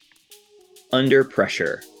Under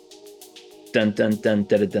Pressure. Dun dun dun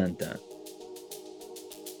dun dun dun.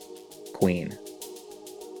 Queen.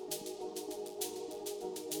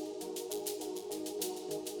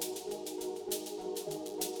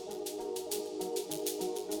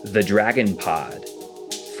 The Dragon Pod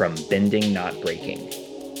from Bending Not Breaking.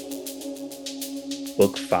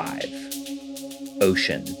 Book 5.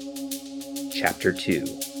 Ocean. Chapter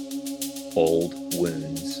 2. Old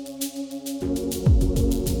Wounds.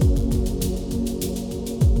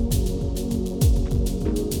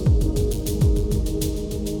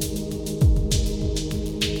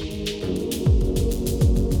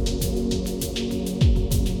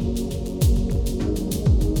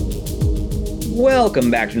 Welcome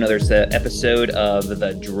back to another episode of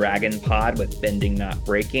the Dragon Pod with Bending Not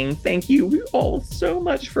Breaking. Thank you all so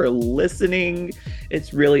much for listening.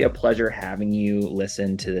 It's really a pleasure having you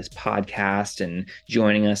listen to this podcast and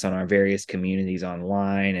joining us on our various communities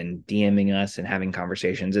online and DMing us and having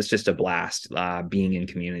conversations. It's just a blast being in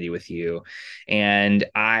community with you. And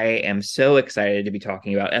I am so excited to be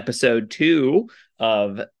talking about episode 2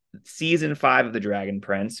 of season 5 of The Dragon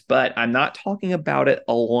Prince, but I'm not talking about it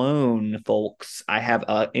alone, folks. I have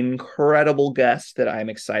an incredible guest that I'm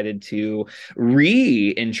excited to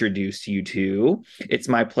reintroduce you to. It's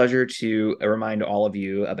my pleasure to remind all of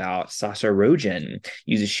you about Sasha Rojen.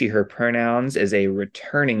 Uses she, her pronouns, as a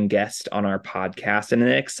returning guest on our podcast and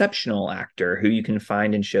an exceptional actor who you can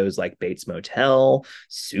find in shows like Bates Motel,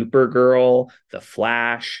 Supergirl, The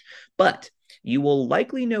Flash, but you will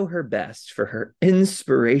likely know her best for her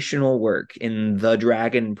inspirational work in The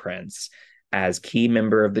Dragon Prince as key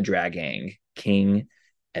member of the Drag Gang, King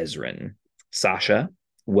Ezran. Sasha,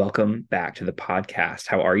 welcome back to the podcast.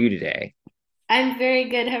 How are you today? I'm very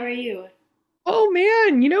good. How are you? Oh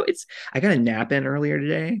man, I got a nap in earlier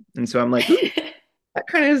today, and so I'm like, ooh, that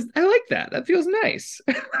kind of is, I like that. That feels nice.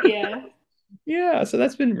 Yeah. Yeah, so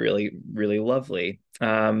that's been really, really lovely.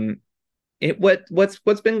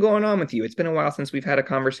 What's been going on with you? It's been a while since we've had a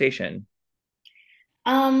conversation.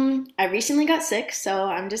 I recently got sick, so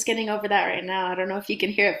I'm just getting over that right now. I don't know if you can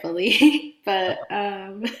hear it fully, but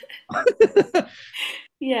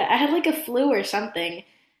yeah, I had like a flu or something.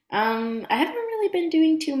 I haven't really been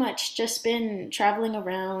doing too much, just been traveling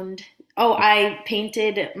around. Oh, I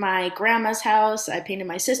painted my grandma's house, I painted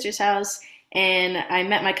my sister's house, and I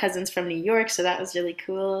met my cousins from New York, so that was really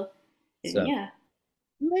cool. And So yeah.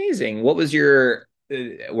 amazing. What was your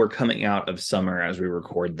we're coming out of summer as we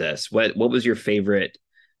record this. What was your favorite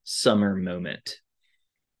summer moment?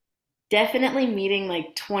 Definitely meeting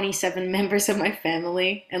like 27 members of my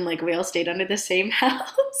family, and like we all stayed under the same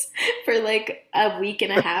house for like a week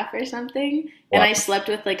and a half or something. And Wow. I slept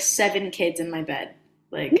with like 7 kids in my bed.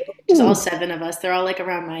 Like just all 7 of us. They're all like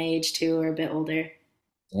around my age too, or a bit older.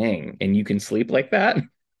 Dang. And you can sleep like that?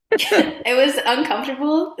 It was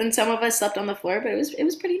uncomfortable, and some of us slept on the floor, but it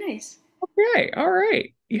was pretty nice. Okay. All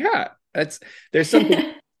right. Yeah. That's there's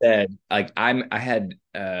something that like I had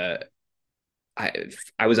I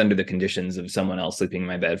I was under the conditions of someone else sleeping in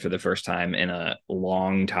my bed for the first time in a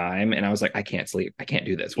long time, and I was like, I can't sleep. I can't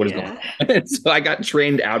do this. What is going Yeah. on? And so I got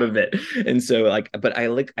trained out of it. And so like, but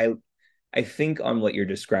I think on what you're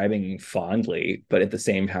describing fondly, but at the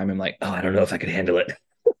same time, I'm like, oh, I don't know if I could handle it.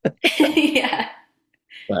 Yeah.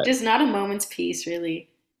 But Just not a moment's peace, really.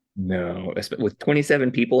 no, with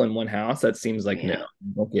 27 people in one house, that seems like no, Yeah.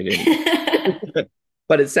 don't get in.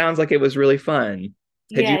 But it sounds like it was really fun.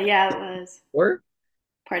 Had you Yeah, yeah, it was. or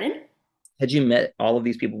Pardon? had you met all of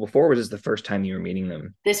these people before? Or was this the first time you were meeting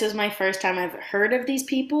them? This was my first time I've heard of these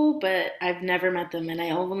people, but I've never met them, and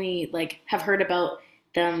I only like have heard about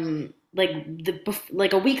them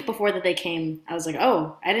like a week before that they came. I was like,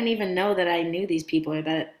 oh, I didn't even know that I knew these people or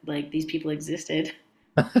that like these people existed.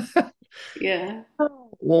 Yeah,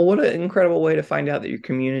 Well, what an incredible way to find out that your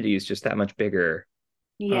community is just that much bigger.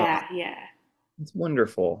 Oh, yeah, yeah. it's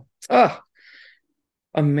wonderful. Oh,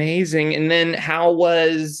 amazing. And then how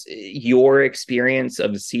was your experience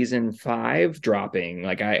of season 5 dropping?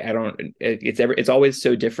 Like I don't it's always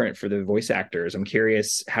so different for the voice actors. I'm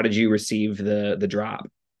curious, how did you receive the drop?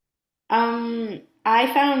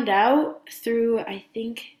 I found out through I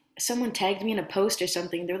think someone tagged me in a post or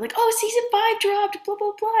something. They were like, "Oh, season 5 dropped, blah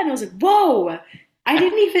blah blah," and I was like, "Whoa!" I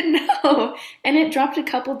didn't even know. And it dropped a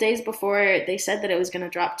couple days before they said that it was going to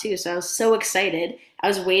drop too. So I was so excited. I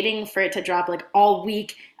was waiting for it to drop like all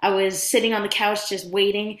week. I was sitting on the couch just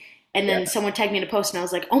waiting. And Yeah. then someone tagged me in a post and I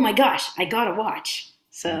was like, oh my gosh, I gotta watch.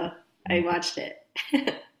 So I watched it.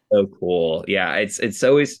 So cool. Yeah, it's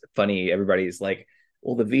always funny. Everybody's like,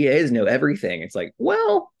 well, the VAs know everything. It's like,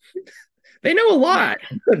 well, they know a lot,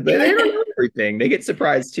 but they don't know everything. They get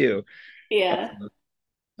surprised too. Yeah.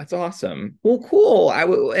 That's awesome. Well, cool.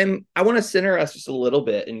 And I want to center us just a little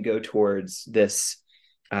bit and go towards this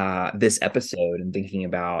episode and thinking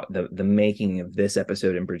about the making of this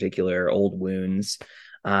episode in particular, Old Wounds.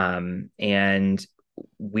 And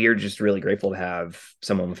we're just really grateful to have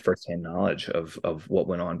someone with firsthand knowledge of what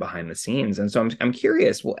went on behind the scenes. And so I'm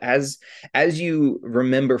curious, well, as you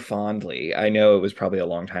remember fondly, I know it was probably a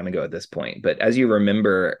long time ago at this point, but as you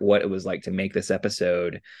remember what it was like to make this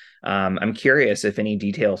episode, I'm curious if any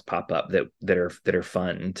details pop up that are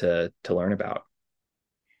fun to learn about.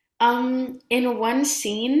 In one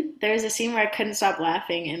scene, there's a scene where I couldn't stop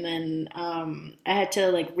laughing, and then I had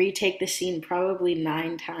to like retake the scene probably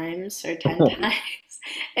 9 times or 10 times.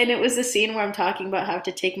 And it was the scene where I'm talking about how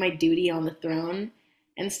to take my duty on the throne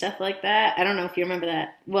and stuff like that. I don't know if you remember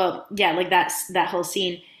that. Well, yeah, like that whole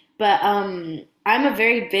scene. But I'm a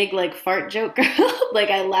very big like fart joke girl. Like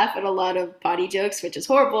I laugh at a lot of potty jokes, which is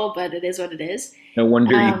horrible, but it is what it is. No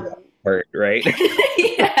wonder you got Um, hurt, right?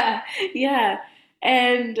 yeah, yeah.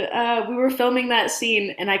 And we were filming that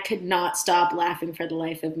scene, and I could not stop laughing for the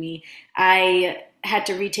life of me. I had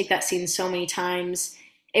to retake that scene so many times.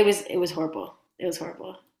 It was horrible. It was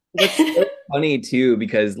horrible. That's so funny too,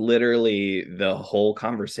 because literally the whole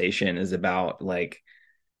conversation is about like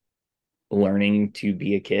learning to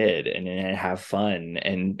be a kid and have fun.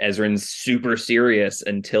 And Ezran's super serious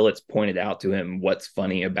until it's pointed out to him what's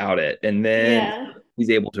funny about it. And then Yeah. he's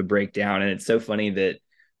able to break down. And it's so funny that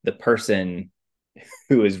the person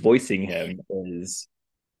who is voicing him is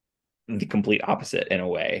the complete opposite in a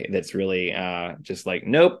way that's really just like,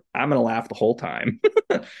 nope, I'm gonna laugh the whole time.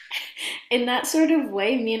 In that sort of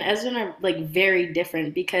way, me and Ezra are like very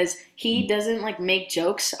different because he doesn't like make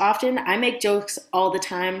jokes often. I make jokes all the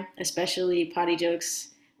time, especially potty jokes,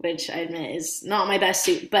 which I admit is not my best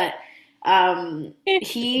suit, but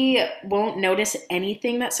he won't notice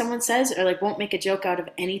anything that someone says or like won't make a joke out of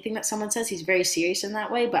anything that someone says. He's very serious in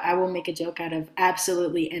that way, but I will make a joke out of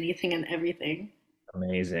absolutely anything and everything.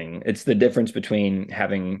 Amazing. It's the difference between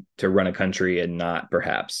having to run a country and not,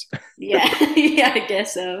 perhaps. Yeah, yeah, I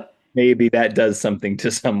guess so. Maybe that does something to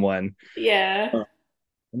someone. Yeah.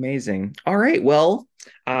 Amazing. All right. Well,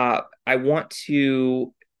 I want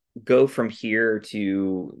to go from here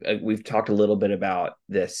to we've talked a little bit about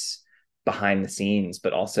this behind the scenes,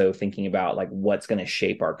 but also thinking about like what's going to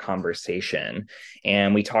shape our conversation.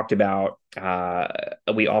 And we talked about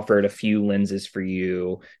we offered a few lenses for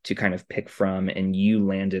you to kind of pick from, and you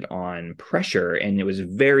landed on pressure, and it was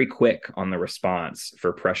very quick on the response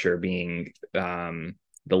for pressure being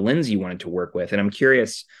the lens you wanted to work with. And I'm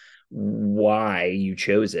curious why you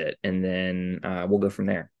chose it, and then we'll go from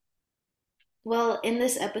there. Well, in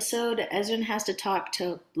this episode, Ezran has to talk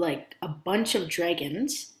to like a bunch of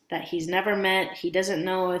dragons that he's never met. He doesn't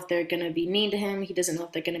know if they're going to be mean to him. He doesn't know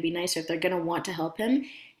if they're going to be nice or if they're going to want to help him.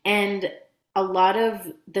 And a lot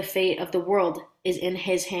of the fate of the world is in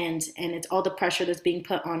his hands, and it's all the pressure that's being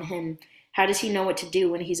put on him. How does he know what to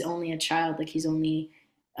do when he's only a child? Like he's only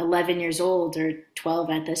 11 years old or 12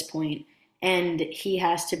 at this point. And he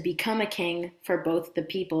has to become a king for both the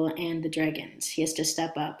people and the dragons. He has to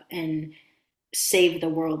step up and save the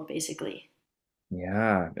world, basically.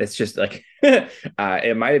 Yeah, it's just like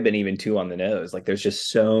it might have been even too on the nose. Like there's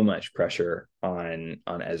just so much pressure on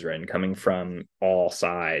Ezra coming from all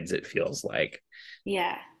sides, it feels like.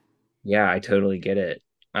 Yeah. Yeah, I totally get it.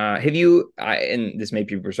 Have you, and this may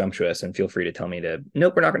be presumptuous, and feel free to tell me to,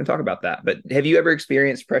 nope, we're not going to talk about that. But have you ever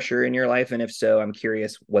experienced pressure in your life? And if so, I'm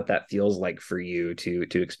curious what that feels like for you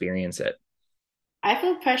to experience it. I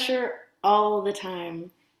feel pressure all the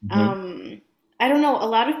time. Mhm. Um, I don't know. A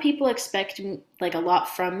lot of people expect like a lot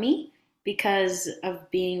from me because of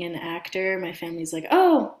being an actor. My family's like,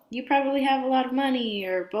 "Oh, you probably have a lot of money,"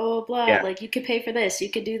 or blah blah blah. Yeah. Like you could pay for this, you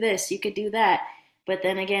could do this, you could do that. But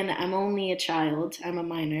then again, I'm only a child. I'm a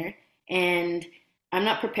minor, and I'm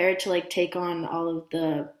not prepared to like take on all of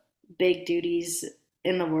the big duties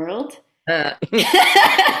in the world. And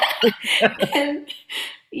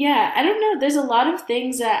yeah, I don't know. There's a lot of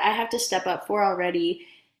things that I have to step up for already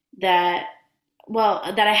that, well,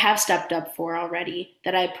 that I have stepped up for already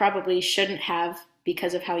that I probably shouldn't have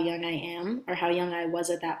because of how young I am or how young I was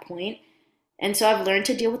at that point. And so I've learned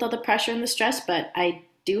to deal with all the pressure and the stress, but I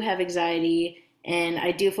do have anxiety and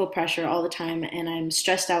I do feel pressure all the time and I'm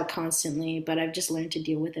stressed out constantly, but I've just learned to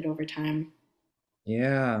deal with it over time.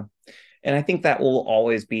 Yeah. And I think that will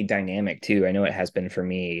always be dynamic too. I know it has been for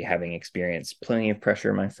me, having experienced plenty of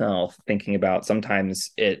pressure myself, thinking about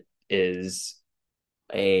sometimes it is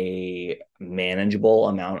a manageable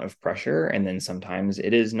amount of pressure, and then sometimes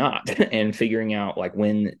it is not. And figuring out like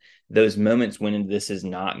when those moments when this is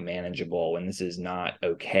not manageable, when this is not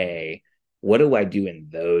okay, what do I do in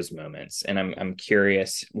those moments? And I'm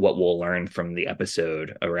curious what we'll learn from the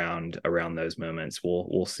episode around those moments.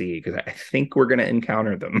 We'll see, because I think we're going to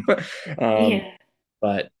encounter them. um, Yeah.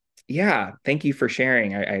 but yeah, thank you for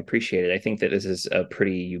sharing. I appreciate it. I think that this is a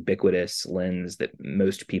pretty ubiquitous lens that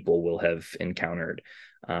most people will have encountered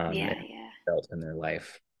and Yeah, yeah. felt in their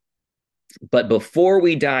life. But before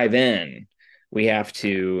we dive in, we have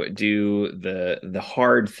to do the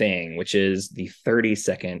hard thing, which is the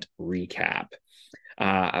 30-second recap.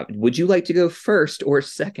 Would you like to go first or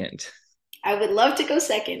second? I would love to go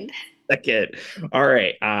second. Second. All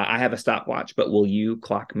right. I have a stopwatch, but will you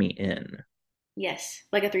clock me in? Yes.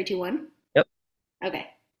 Like a three, two, one? Yep. Okay.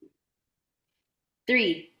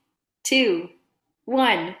 Three, two,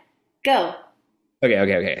 one, go.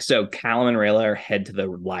 Okay. So Callum and Rayla head to the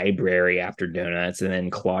library after donuts, and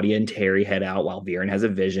then Claudia and Terry head out while Viren has a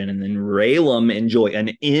vision, and then Raylam enjoy an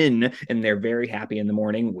inn, and they're very happy in the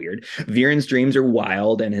morning. Weird. Viren's dreams are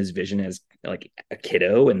wild, and his vision is like a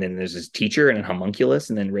kiddo, and then there's his teacher and a homunculus,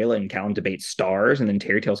 and then Rayla and Callum debate stars, and then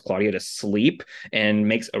Terry tells Claudia to sleep and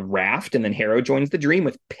makes a raft, and then Harrow joins the dream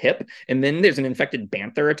with Pip, and then there's an infected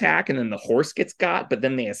banther attack, and then the horse gets got, but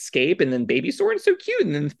then they escape, and then Baby Soren's so cute,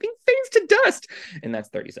 and then the thing fades to dust, and that's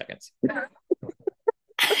 30 seconds.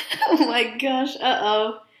 Oh my gosh.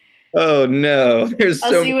 Uh-oh. Oh no, there's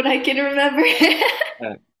I'll so see what I can remember.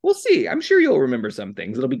 we'll see. I'm sure you'll remember some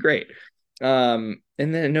things. It'll be great. And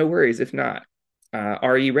then no worries if not.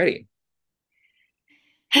 Are you ready?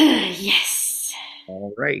 Yes.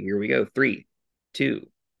 All right, here we go. Three, two,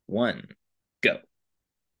 one, go.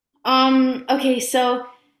 Okay, so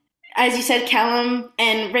as you said, Callum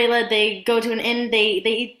and Rayla, they go to an inn,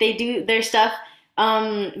 they do their stuff.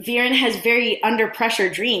 Viren has very under pressure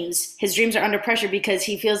dreams. His dreams are under pressure because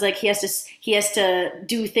he feels like he has to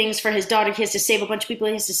do things for his daughter. He has to save a bunch of people.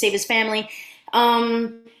 He has to save his family.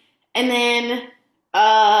 Um, and then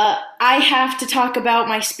I have to talk about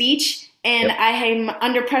my speech, and Yep. I am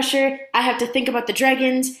under pressure. I have to think about the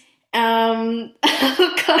dragons. Oh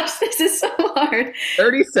gosh, this is so hard.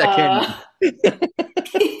 30 seconds. Uh,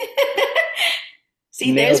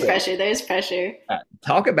 See, there's Nailed it. pressure. There's pressure.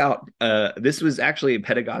 Talk about this was actually a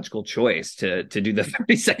pedagogical choice to do the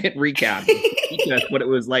 30-second recap, teach us what it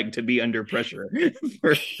was like to be under pressure.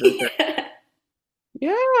 For sure. Yeah.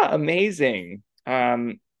 Yeah, amazing.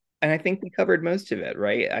 And I think we covered most of it,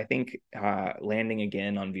 right? I think landing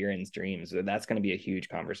again on Viren's dreams, that's going to be a huge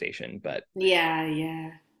conversation, Yeah,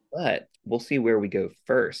 yeah. but we'll see where we go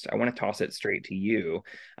first. I want to toss it straight to you.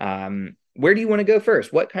 Where do you want to go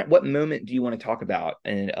first? What moment do you want to talk about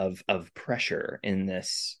of pressure in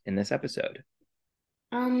this episode?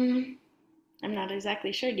 Um, I'm not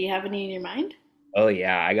exactly sure. Do you have any in your mind? Oh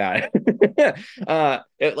yeah, I got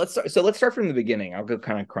it. Let's start. So let's start from the beginning. I'll go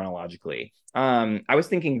kind of chronologically. I was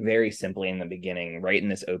thinking very simply in the beginning, right in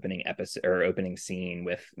this opening episode or opening scene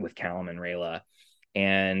with Callum and Rayla,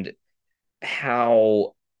 and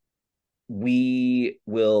how we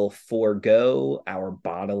will forego our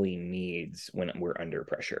bodily needs when we're under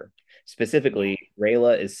pressure. Yeah. Specifically,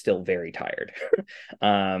 Rayla is still very tired.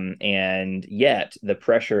 And yet the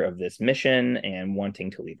pressure of this mission and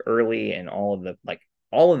wanting to leave early and all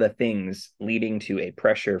of the things leading to a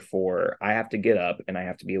pressure for I have to get up and I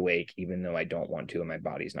have to be awake even though I don't want to and my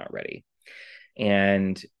body's not ready.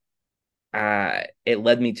 And it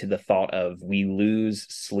led me to the thought of we lose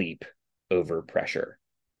sleep over pressure.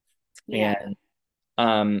 Yeah.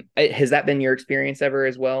 And has that been your experience ever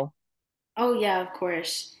as well? Oh, yeah, of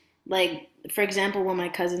course. Like, for example, when my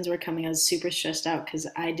cousins were coming, I was super stressed out because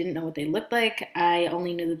I didn't know what they looked like. I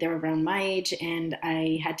only knew that they were around my age, and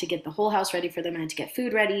I had to get the whole house ready for them. I had to get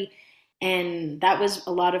food ready. And that was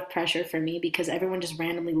a lot of pressure for me because everyone just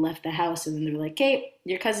randomly left the house. And then they were like, "Hey,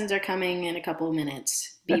 your cousins are coming in a couple of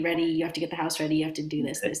minutes. Be ready. You have to get the house ready. You have to do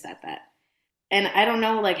this, that, that." And I don't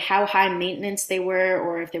know like how high maintenance they were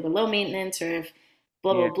or if they were low maintenance or if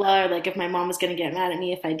blah Yeah. blah blah or like if my mom was going to get mad at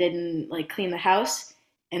me if I didn't like clean the house.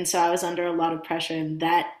 And so I was under a lot of pressure and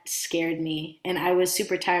that scared me. And I was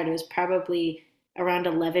super tired. It was probably around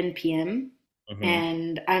 11 p.m. Mhm.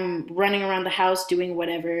 and I'm running around the house doing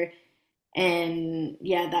whatever. And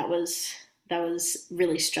yeah, that was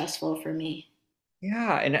really stressful for me.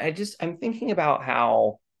 Yeah, and I'm thinking about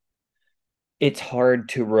how it's hard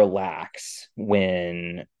to relax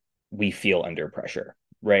when we feel under pressure,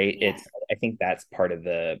 right? Yeah. It's I think that's part of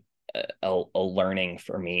the a learning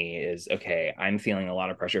for me is okay, I'm feeling a lot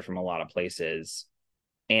of pressure from a lot of places,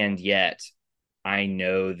 and yet I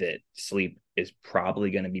know that sleep is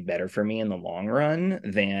probably going to be better for me in the long run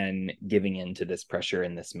than giving into this pressure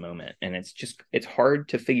in this moment. And it's hard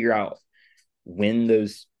to figure out when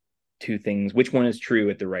those two things, which one is true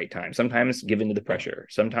at the right time. Sometimes give into the pressure,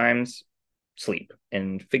 sometimes sleep,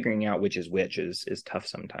 and figuring out which is which is tough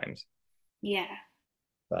sometimes. Yeah.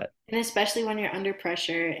 But And especially when you're under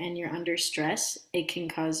pressure and you're under stress, it can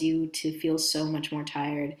cause you to feel so much more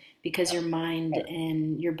tired because your mind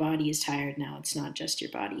and your body is tired now. It's not just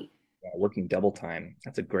your body. yeah, working double time,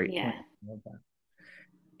 that's a great Yeah. point. I love that.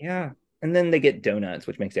 Yeah. And then they get donuts,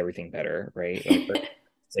 which makes everything better, right? Like, or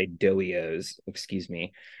say doios, excuse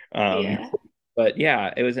me. Um, Yeah. but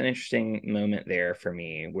yeah, it was an interesting moment there for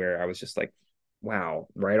me where I was just like, wow,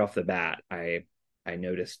 right off the bat, I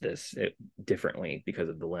noticed this differently because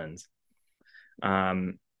of the lens.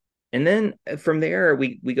 Um, and then from there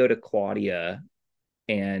we go to Claudia,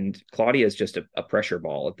 and Claudia is just a pressure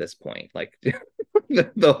ball at this point. Like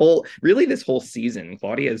the whole, really this whole season,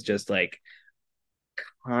 Claudia is just like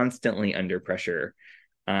constantly under pressure.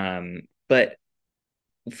 But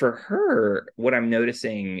for her, what I'm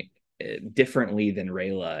noticing differently than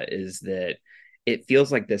Rayla is that it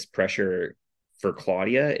feels like this pressure for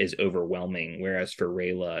Claudia is overwhelming, whereas for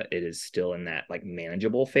Rayla, it is still in that like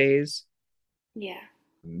manageable phase. Yeah.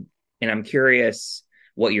 And I'm curious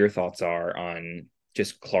what your thoughts are on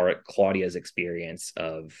just Claudia's experience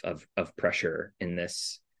of pressure in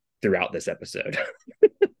this throughout this episode.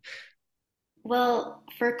 Well,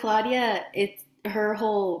 for Claudia, it's her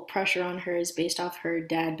whole pressure on her is based off her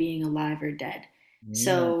dad being alive or dead. Mm,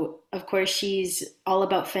 So, of course, she's all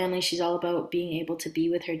about family. She's all about being able to be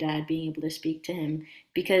with her dad, being able to speak to him.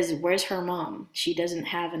 Because where's her mom? She doesn't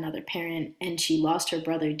have another parent, and she lost her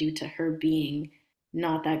brother due to her being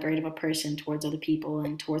not that great of a person towards other people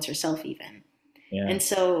and towards herself, even. yeah, And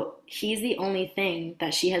so he's the only thing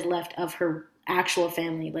that she has left of her actual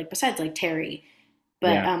family, like besides like Terry,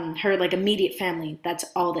 but yeah, her like immediate family, that's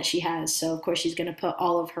all that she has. So of course she's going to put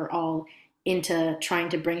all of her all into trying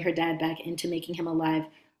to bring her dad back, into making him alive.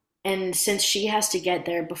 And since she has to get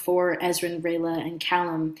there before Ezran, Rayla, and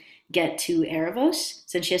Callum get to Erebos,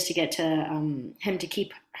 since she has to get to him to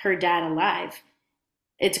keep her dad alive,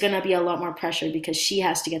 it's going to be a lot more pressure because she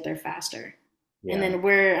has to get there faster. And yeah. then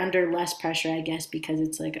we're under less pressure, I guess, because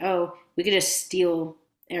it's like, oh, we could just steal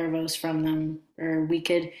Erebos from them, or we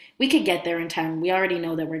could get there in time. We already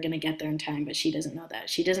know that we're gonna get there in time, but she doesn't know that.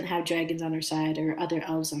 She doesn't have dragons on her side or other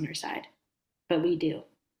elves on her side, but we do.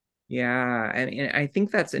 Yeah, and I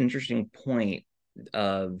think that's an interesting point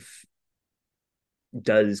of,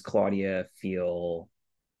 does Claudia feel,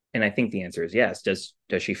 and I think the answer is yes. Does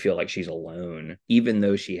she feel like she's alone, even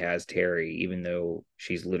though she has Terry, even though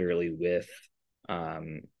she's literally with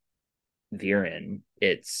um Viren?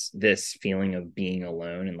 It's this feeling of being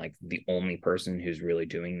alone, and like the only person who's really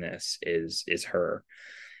doing this is her.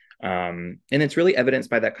 And it's really evidenced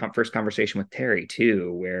by that first conversation with Terry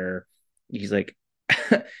too, where he's like,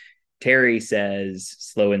 Terry says,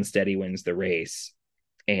 "Slow and steady wins the race,"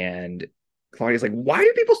 and Claudia's like, "Why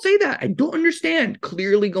do people say that? I don't understand.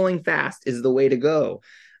 Clearly, going fast is the way to go."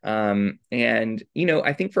 And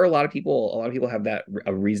I think for a lot of people have that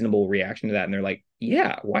a reasonable reaction to that, and they're like,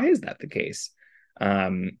 "Yeah, why is that the case?"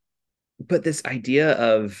 Um, but this idea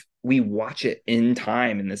of, we watch it in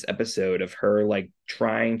time in this episode of her like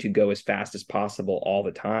trying to go as fast as possible all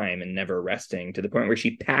the time and never resting, to the point where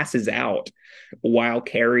she passes out while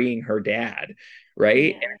carrying her dad,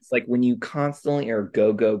 right? And Yeah. it's like, when you constantly are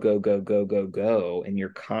go go go go go go go and you're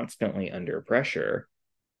constantly under pressure,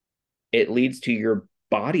 it leads to your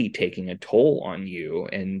body taking a toll on you,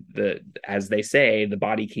 and as they say, the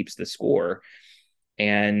body keeps the score.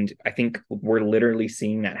 And I think we're literally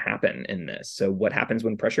seeing that happen in this. So what happens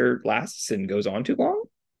when pressure lasts and goes on too long?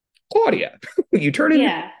 Claudia, you turn into,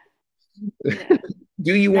 Yeah. Yeah.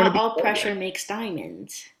 do you want to Not be all Claudia? pressure makes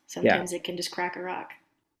diamonds. Yeah. Sometimes it can just crack a rock.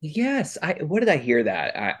 Yes. What did I hear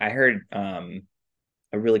that? I heard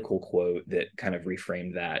a really cool quote that kind of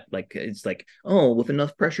reframed that. Like, it's like, oh, with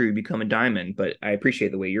enough pressure you become a diamond. But I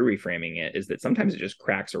appreciate the way you're reframing it, is that sometimes it just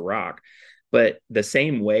cracks a rock. But the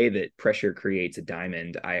same way that pressure creates a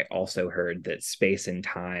diamond, I also heard that space and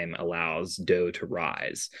time allows dough to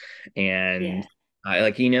rise. And Yeah. I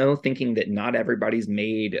like, thinking that not everybody's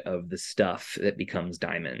made of the stuff that becomes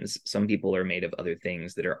diamonds. Some people are made of other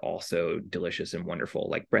things that are also delicious and wonderful,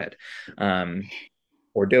 like bread.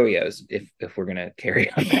 Or Dorios, if we're gonna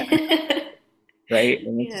carry on that, right?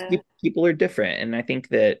 And it's Yeah. people are different, and I think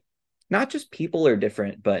that not just people are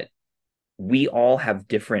different, but we all have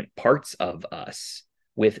different parts of us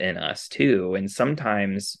within us too. And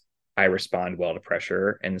sometimes I respond well to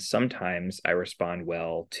pressure, and sometimes I respond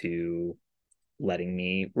well to letting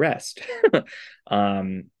me rest.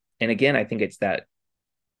 um, and again, I think it's that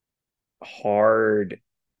hard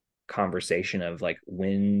conversation of like,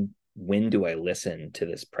 when when do I listen to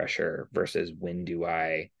this pressure versus when do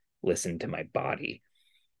I listen to my body?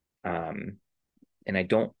 Um, and I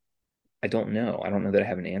don't know. I don't know that I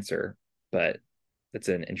have an answer, but it's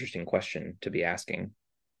an interesting question to be asking.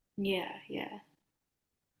 Yeah, yeah.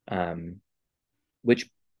 Um, which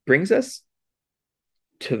brings us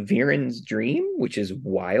to Viren's dream, which is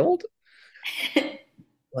wild.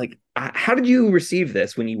 Like, how did you receive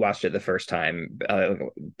this when you watched it the first time?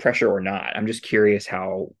 Pressure or not? I'm just curious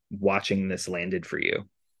how watching this landed for you.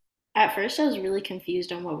 At first, I was really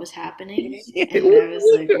confused on what was happening, I and I was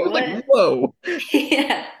like, was like, "What?" whoa.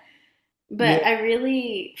 Yeah, Yeah. but I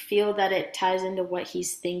really feel that it ties into what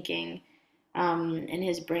he's thinking in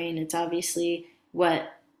his brain. It's obviously what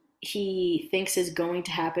he thinks is going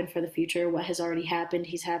to happen for the future, what has already happened.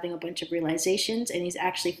 He's having a bunch of realizations and he's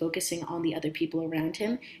actually focusing on the other people around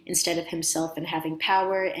him instead of himself and having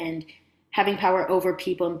power over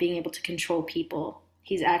people and being able to control people.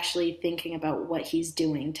 He's actually thinking about what he's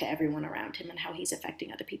doing to everyone around him and how he's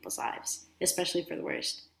affecting other people's lives, especially for the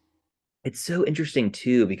worst. It's so interesting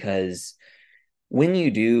too, because when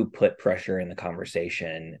you do put pressure in the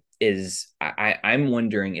conversation, I'm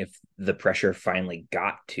wondering if the pressure finally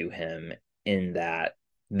got to him in that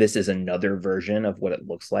this is another version of what it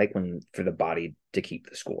looks like when for the body to keep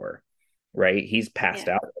the score, right? He's passed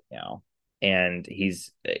Yeah. out right now and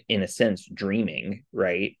he's in a sense dreaming,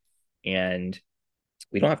 right? And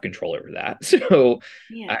we don't have control over that. So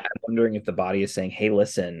Yeah. I'm wondering if the body is saying, hey,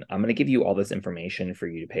 listen, I'm going to give you all this information for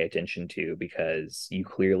you to pay attention to because you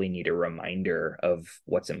clearly need a reminder of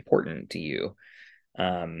what's important to you.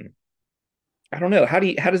 Um, I don't know. How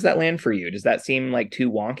does that land for you? Does that seem like too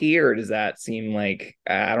wonky or does that seem like,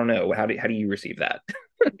 I don't know. How do you receive that?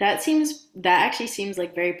 That actually seems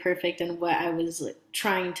like very perfect and what I was like,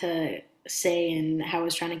 trying to say and how I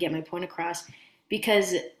was trying to get my point across.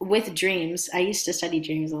 Because with dreams, I used to study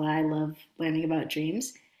dreams a lot. I love learning about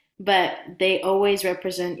dreams, but they always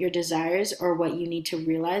represent your desires or what you need to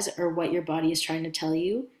realize or what your body is trying to tell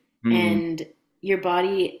you. Mm, And your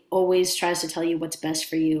body always tries to tell you what's best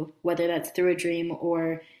for you, whether that's through a dream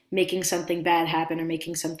or making something bad happen or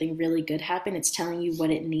making something really good happen. It's telling you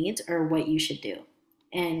what it needs or what you should do.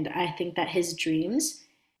 And I think that his dreams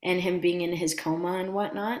and him being in his coma and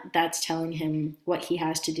whatnot, that's telling him what he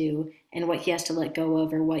has to do and what he has to let go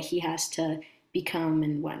of or what he has to become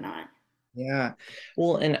and whatnot. yeah.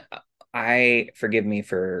 Well, and I forgive me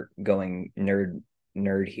for going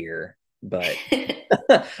nerd here, but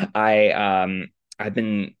I I've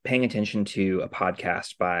been paying attention to a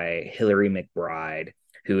podcast by Hilary McBride,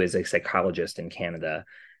 who is a psychologist in Canada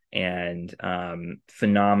and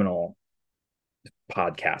phenomenal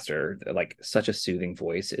podcaster, like such a soothing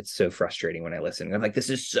voice. It's so frustrating when I listen. I'm like, this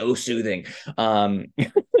is so soothing. Um,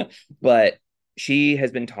 but she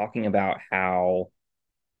has been talking about how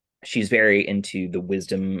she's very into the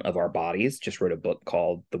wisdom of our bodies, just wrote a book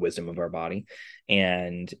called The Wisdom of Our Body.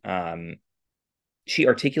 And she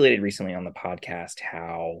articulated recently on the podcast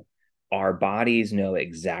how our bodies know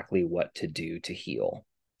exactly what to do to heal.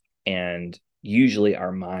 And usually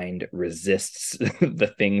our mind resists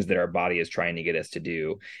the things that our body is trying to get us to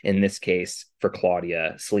do. In this case, for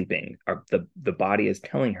Claudia, sleeping. The body is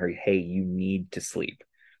telling her, hey, you need to sleep.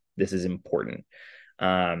 This is important.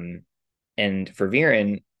 Um, and for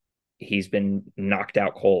Viren, he's been knocked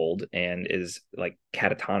out cold and is like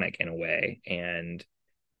catatonic in a way. And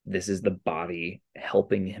this is the body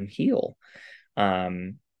helping him heal.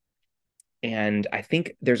 Um, and I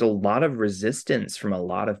think there's a lot of resistance from a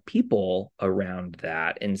lot of people around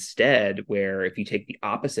that. Instead, where if you take the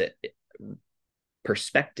opposite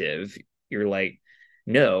perspective, you're like,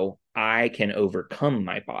 no, I can overcome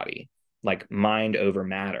my body. Like mind over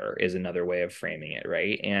matter is another way of framing it,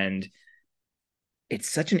 right? And it's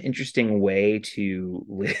such an interesting way to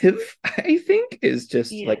live, I think, is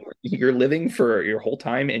just Yeah. like you're living for your whole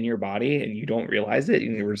time in your body and you don't realize it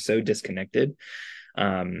and you're so disconnected.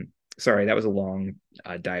 um Sorry, that was a long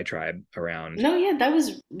diatribe around. No, yeah, that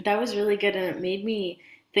was really good and it made me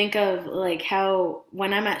think of like how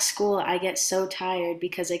when I'm at school I get so tired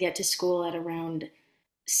because I get to school at around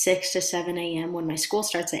 6 to 7 a.m. when my school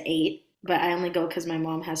starts at 8, but I only go because my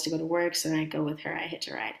mom has to go to work, so then I go with her, I hitch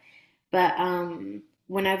a ride. But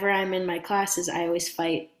whenever I'm in my classes, I always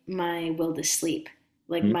fight my will to sleep.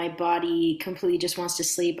 Like Mhm. my body completely just wants to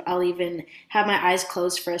sleep. I'll even have my eyes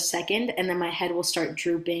closed for a second, and then my head will start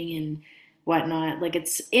drooping and whatnot. Like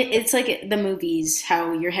it's like the movies,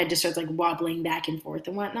 how your head just starts like wobbling back and forth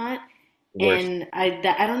and whatnot. Worst. And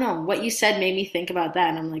I don't know what you said made me think about that,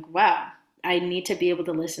 and I'm like, wow, I need to be able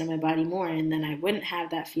to listen to my body more, and then I wouldn't have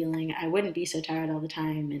that feeling. I wouldn't be so tired all the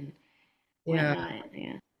time and Yeah, whatnot.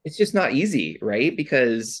 Yeah. it's just not easy, right?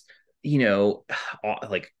 Because you know,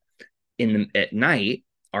 like at night,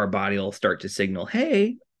 our body will start to signal,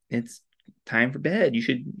 hey, it's time for bed. You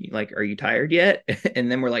should, like, are you tired yet?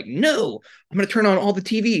 And then we're like, no, I'm going to turn on all the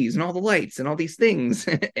TVs and all the lights and all these things.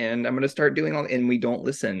 And I'm going to start doing all, and we don't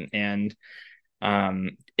listen. And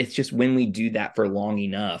it's just when we do that for long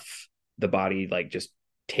enough, the body like just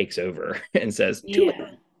takes over and says, too late.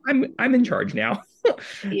 Yeah. I'm in charge now.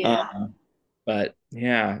 Yeah. um, but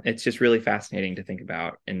yeah, it's just really fascinating to think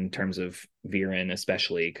about in terms of Viren,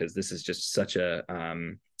 especially because this is just such a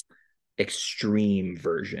extreme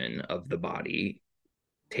version of the body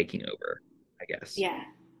taking over, I guess. Yeah.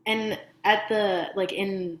 And at the like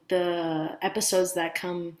in the episodes that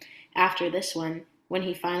come after this one, when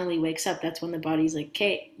he finally wakes up, that's when the body's like,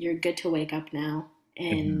 "Okay, you're good to wake up now,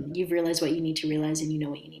 Mhm. and you've realized what you need to realize, and you know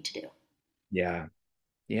what you need to do." Yeah,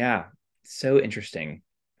 yeah, so interesting.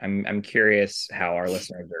 I'm curious how our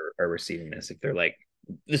listeners are receiving this. If they're like,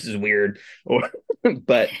 "This is weird," or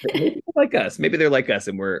but maybe they're like us. Maybe they're like us,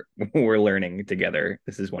 and we're learning together.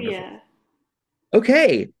 This is wonderful. Yeah.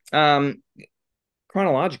 Okay.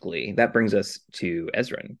 Chronologically, that brings us to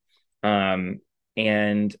Ezran.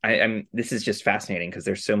 And I'm this is just fascinating because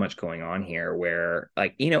there's so much going on here where,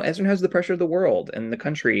 like, Ezran has the pressure of the world and the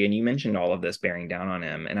country, and you mentioned all of this bearing down on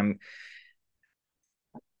him. And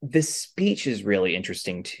this speech is really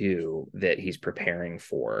interesting too that he's preparing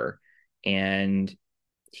for. And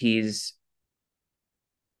he's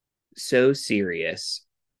so serious.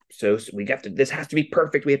 So we have to, this has to be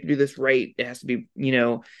perfect. We have to do this right. It has to be,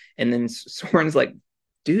 and then Soren's like,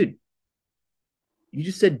 dude, you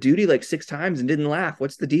just said duty like 6 times and didn't laugh.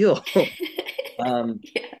 What's the deal? um,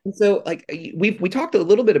 Yeah. and so like we talked a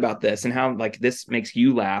little bit about this and how like this makes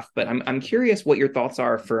you laugh, but I'm curious what your thoughts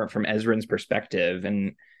are from Ezran's perspective,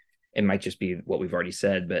 and it might just be what we've already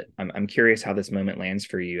said, but I'm curious how this moment lands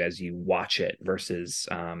for you as you watch it versus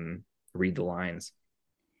read the lines.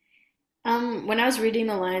 When I was reading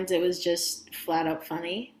the lines, it was just flat out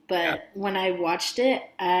funny. Yeah. But when I watched it,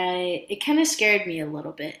 it kind of scared me a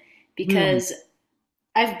little bit Hmm. because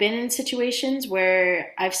I've been in situations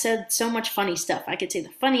where I've said so much funny stuff. I could say the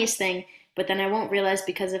funniest thing, but then I won't realize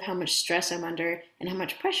because of how much stress I'm under and how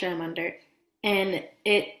much pressure I'm under. And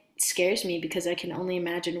it scares me because I can only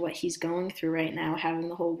imagine what he's going through right now, having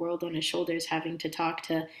the whole world on his shoulders, having to talk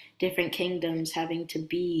to different kingdoms, having to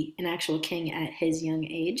be an actual king at his young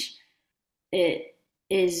age. It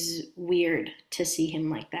is weird to see him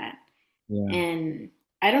like that. Yeah. And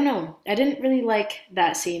I don't know. I didn't really like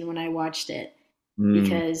that scene when I watched it Mm.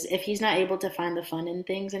 because if he's not able to find the fun in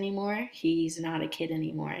things anymore, he's not a kid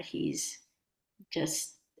anymore. He's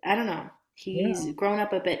just, I don't know. Yeah. He's grown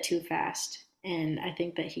up a bit too fast. And I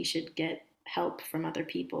think that he should get help from other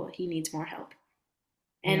people. He needs more help.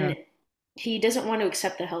 Yeah. And he doesn't want to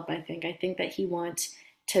accept the help, I think. I think that he wants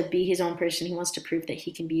to be his own person. He wants to prove that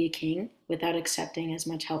he can be a king without accepting as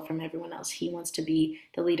much help from everyone else. He wants to be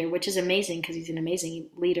the leader, which is amazing because he's an amazing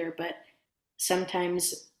leader, but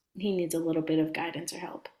sometimes he needs a little bit of guidance or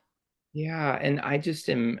help. Yeah. And I just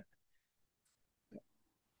am,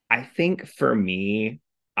 I think for me,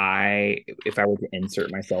 if I were to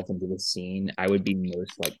insert myself into the scene, I would be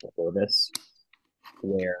most like Corvus,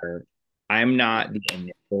 where I'm not the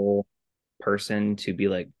initial person to be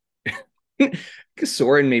like, because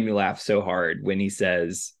Soren made me laugh so hard when he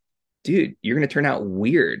says, dude, you're gonna turn out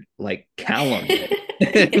weird like Callum did.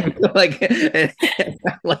 Yeah. Like,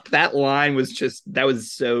 like that line was just, that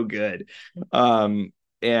was so good.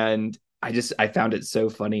 And I found it so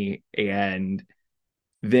funny. And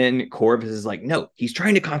then Corvus is like, no, he's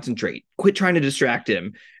trying to concentrate. Quit trying to distract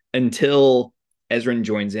him, until Ezran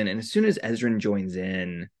joins in. And as soon as Ezran joins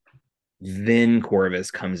in, then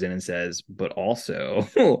Corvus comes in and says, but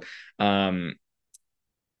also, um,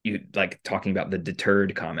 you like talking about the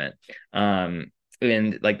deterred comment.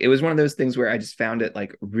 And like it was one of those things where I just found it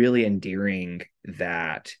like really endearing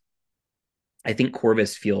that I think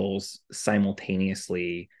Corvus feels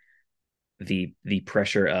simultaneously the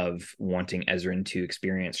pressure of wanting Ezran to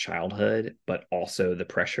experience childhood, but also the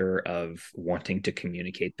pressure of wanting to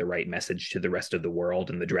communicate the right message to the rest of the world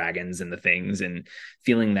and the dragons and the things, and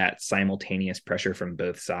feeling that simultaneous pressure from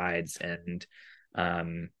both sides. And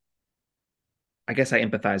um, I guess I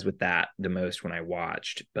empathize with that the most when I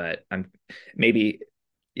watched, but I'm maybe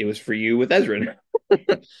it was for you with Ezran.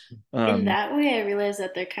 In um, that way, I realize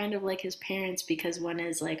that they're kind of like his parents because one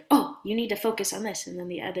is like, oh, you need to focus on this. And then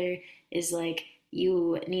the other is like,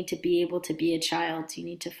 you need to be able to be a child. You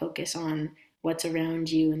need to focus on what's around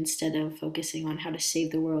you instead of focusing on how to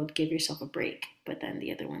save the world. Give yourself a break. But then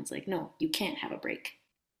the other one's like, no, you can't have a break.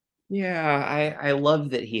 yeah, I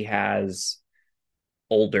love that he has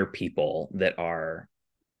older people that are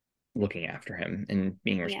looking after him and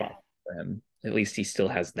being Yeah. responsible for him. At least he still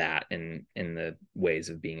has that in the ways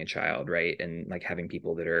of being a child, right? And like having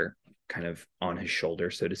people that are kind of on his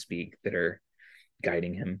shoulder, so to speak, that are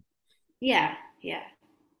guiding him. Yeah. Yeah.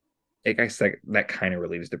 I guess that kind of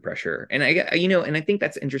relieves the pressure. And and I think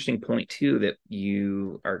that's an interesting point too that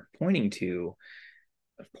you are pointing to,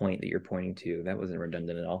 a point that you're pointing to. That wasn't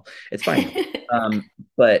redundant at all. It's fine.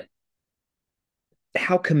 But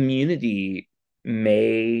how community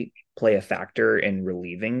may play a factor in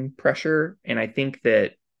relieving pressure. And I think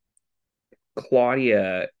that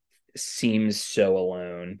Claudia seems so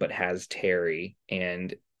alone, but has Terry,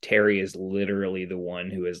 and Terry is literally the one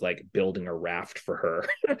who is like building a raft for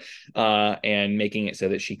her, and making it so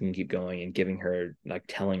that she can keep going and giving her, like,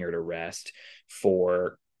 telling her to rest.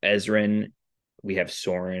 For Ezran, we have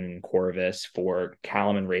Soren and Corvus. For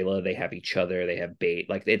Callum and Rayla, they have each other. They have Bait.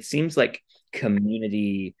 Like, it seems like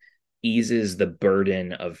community eases the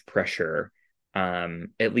burden of pressure,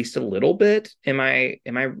 at least a little bit. Am I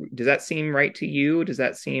does that seem right to you? Does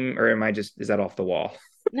that seem, or am I just, is that off the wall?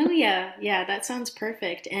 No, yeah, yeah, that sounds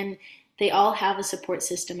perfect. And they all have a support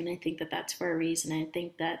system, and I think that that's for a reason. I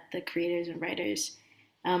think that the creators and writers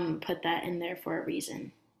put that in there for a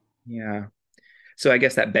reason. Yeah. So I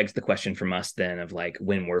guess that begs the question from us then of, like,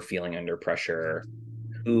 when we're feeling under pressure,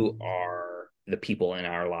 who are the people in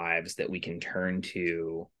our lives that we can turn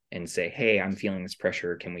to and say, hey, I'm feeling this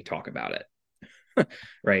pressure, can we talk about it?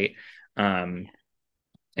 Right. um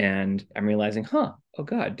and I'm realizing, oh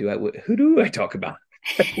god, who do I talk about?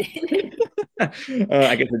 I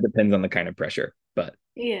guess it depends on the kind of pressure, but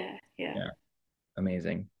Yeah, yeah. yeah.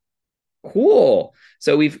 Amazing. Cool.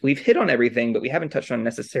 So we've hit on everything, but we haven't touched on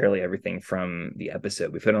necessarily everything from the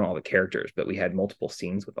episode. We've hit on all the characters, but we had multiple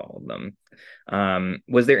scenes with all of them.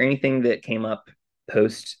 Was there anything that came up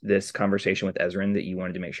post this conversation with Ezran that you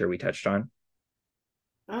wanted to make sure we touched on?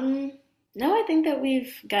 Um, no, I think that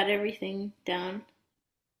we've got everything down.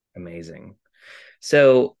 Amazing.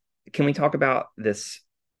 So can we talk about this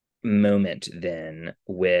moment then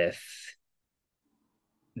with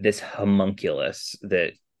this homunculus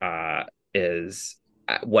that is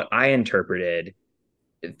what I interpreted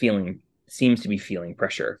feeling, seems to be feeling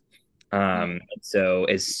pressure. Mm. So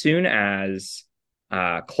as soon as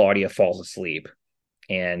Claudia falls asleep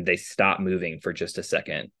and they stop moving for just a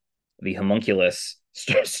second, the homunculus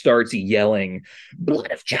starts yelling,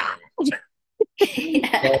 "Blood of child!"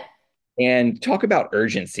 Yeah. And talk about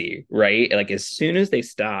urgency, right? Like, as soon as they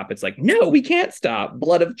stop, it's like, no, we can't stop.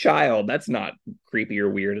 Blood of child. That's not creepy or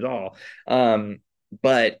weird at all.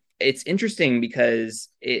 But it's interesting because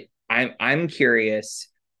I'm curious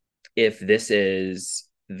if this is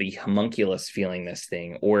the homunculus feeling this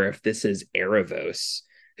thing, or if this is Erebos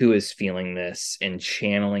who is feeling this and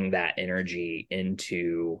channeling that energy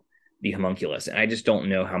into the homunculus. And I just don't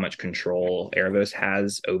know how much control Erebos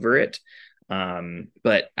has over it.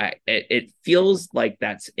 But it feels like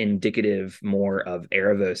that's indicative more of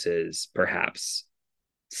Erebos's perhaps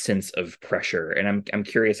sense of pressure. And I'm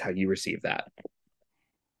curious how you receive that.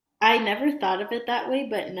 I never thought of it that way,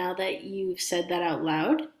 but now that you've said that out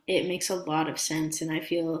loud, it makes a lot of sense. And I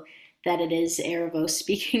feel that it is Erebos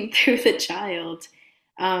speaking through the child.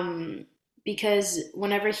 Um, because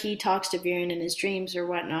whenever he talks to Viren in his dreams or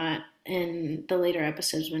whatnot, in the later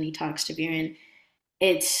episodes when he talks to Viren,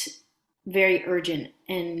 it's very urgent.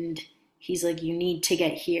 And he's like, you need to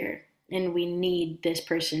get here. And we need this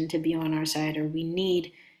person to be on our side, or we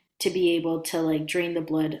need to be able to like drain the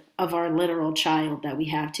blood of our literal child that we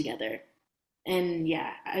have together. And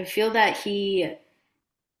yeah, I feel that he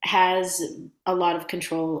has a lot of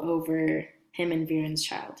control over him and Viren's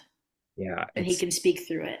child, Yeah, and he can speak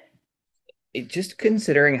through it. just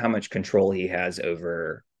considering how much control he has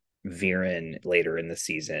over Viren later in the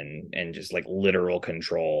season, and just like literal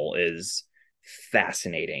control, is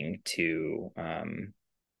fascinating to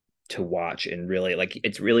watch. And really, like,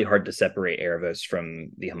 it's really hard to separate Erebos from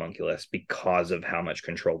the homunculus because of how much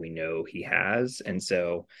control we know he has. And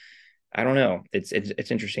so I don't know, it's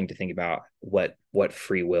interesting to think about what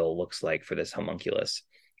free will looks like for this homunculus,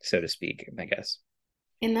 so to speak, I guess.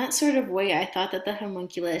 In that sort of way, I thought that the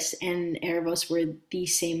homunculus and Erebos were the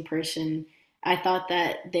same person. I thought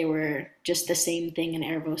that they were just the same thing, and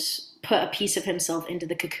Erebos put a piece of himself into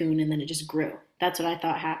the cocoon and then it just grew. That's what I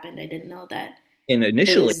thought happened. I didn't know that And it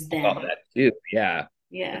initially was I thought them. that too. Yeah.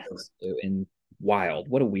 Yeah, And wild.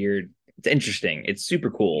 What a weird, it's interesting. It's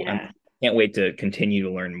super cool. I yeah, can't wait to continue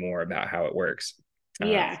to learn more about how it works. Uh,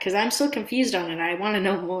 yeah, because I'm still confused on it. I want to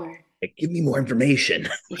know more. like, give me more information.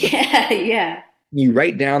 Yeah, yeah. You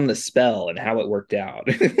write down the spell and how it worked out.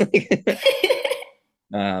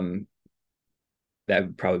 um, that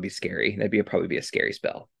would probably be scary. Probably be a scary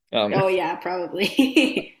spell. Um, Oh yeah,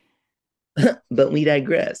 probably. but we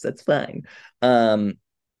digress. That's fine. Um,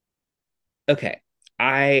 okay.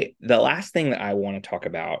 The last thing that I want to talk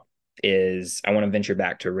about is I want to venture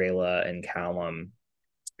back to Rayla and Callum,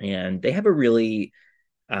 and they have a really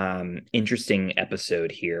interesting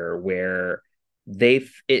episode here where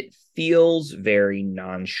it feels very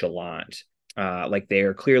nonchalant, like they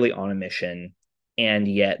are clearly on a mission, and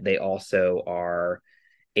yet they also are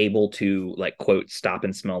able to like quote stop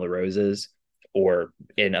and smell the roses, or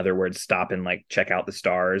in other words stop and like check out the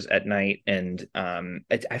stars at night. And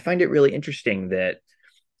I find it really interesting that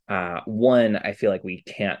one, I feel like we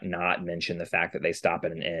can't not mention the fact that they stop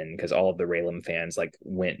at an inn, because all of the Raylan fans like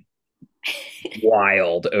went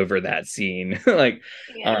wild over that scene. Like,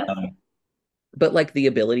 Yeah. um, but like the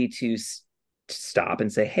ability to stop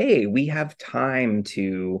and say, "Hey, we have time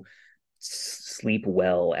to sleep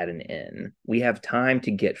well at an inn. We have time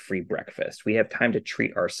to get free breakfast. We have time to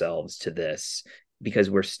treat ourselves to this because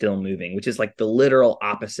we're still moving," which is like the literal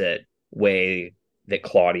opposite way that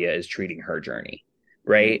Claudia is treating her journey,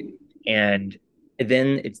 right? Mm. And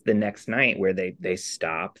then it's the next night where they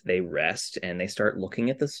stop, they rest, and they start looking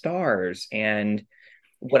at the stars. And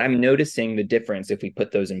what I'm noticing the difference, if we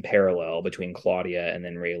put those in parallel between Claudia and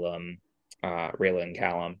then Rayla and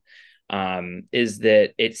Callum, is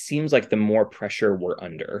that it seems like the more pressure we're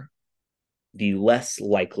under, the less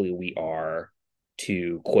likely we are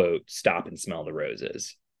to quote stop and smell the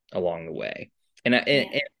roses along the way. Yeah.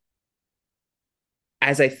 And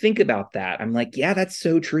as I think about that, I'm like, yeah, that's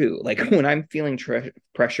so true. Like when I'm feeling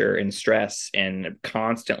pressure and stress and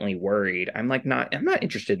constantly worried, I'm not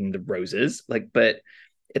interested in the roses. Like, but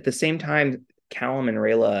at the same time, Callum and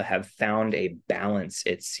Rayla have found a balance,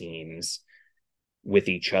 it seems, with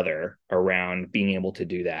each other around being able to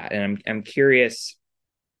do that. And I'm curious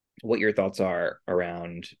what your thoughts are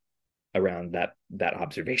around that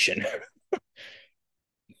observation.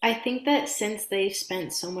 I think that since they've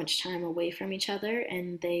spent so much time away from each other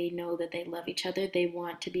and they know that they love each other, they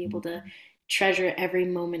want to be able to treasure every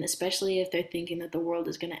moment, especially if they're thinking that the world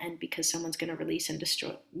is going to end because someone's going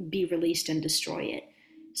to be released and destroy it.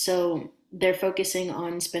 So they're focusing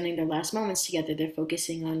on spending their last moments together. They're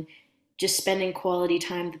focusing on just spending quality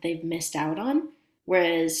time that they've missed out on.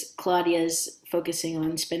 Whereas Claudia's focusing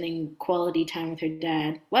on spending quality time with her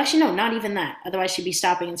dad. Well, actually, no, not even that. Otherwise, she'd be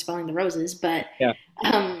stopping and smelling the roses. But Yeah.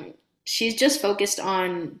 um, she's just focused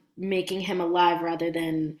on making him alive rather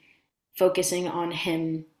than focusing on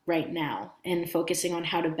him right now and focusing on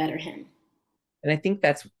how to better him. And I think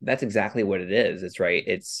that's exactly what it is. It's right.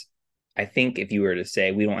 It's I think if you were to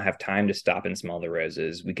say we don't have time to stop and smell the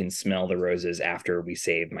roses, we can smell the roses after we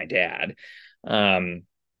save my dad. Um,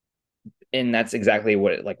 and that's exactly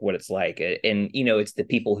what it's like. And it's the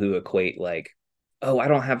people who equate like, oh, I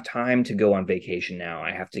don't have time to go on vacation now,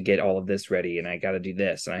 I have to get all of this ready, and I got to do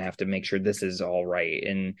this, and I have to make sure this is all right.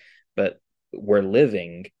 And but we're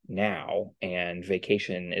living now, and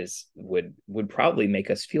vacation is would probably make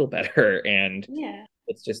us feel better. And Yeah.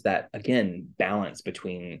 it's just that, again, balance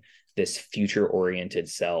between this future oriented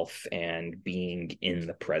self and being in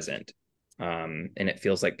the present. And it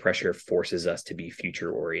feels like pressure forces us to be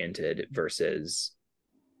future oriented versus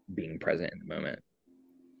being present in the moment.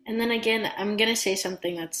 And then again, I'm going to say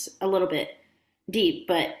something that's a little bit deep,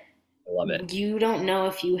 but I love it. you don't know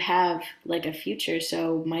if you have like a future,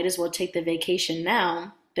 so might as well take the vacation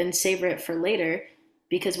now, then savor it for later.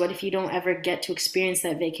 Because what if you don't ever get to experience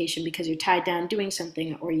that vacation because you're tied down doing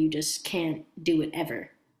something or you just can't do it ever?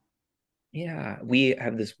 Yeah, we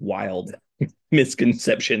have this wild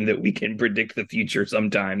misconception that we can predict the future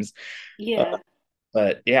sometimes. Uh, Yeah,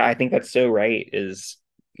 but yeah, I think that's so right, is,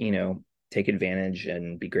 you know, take advantage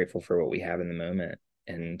and be grateful for what we have in the moment.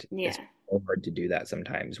 And it's yeah, so hard to do that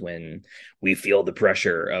sometimes when we feel the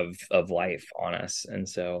pressure of life on us. And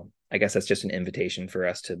so I guess that's just an invitation for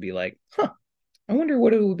us to be like, huh, I wonder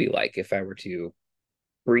what it would be like if I were to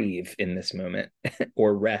breathe in this moment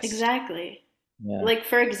or rest. exactly. Yeah. Like,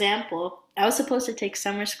 for example, I was supposed to take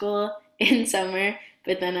summer school in summer,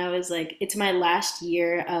 but then I was like, it's my last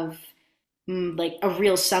year of like a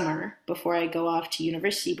real summer before I go off to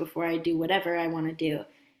university, before I do whatever I want to do.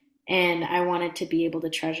 And I wanted to be able to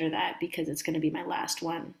treasure that because it's going to be my last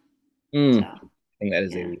one. So, Mm, I think that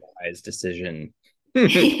is a yeah. wise decision.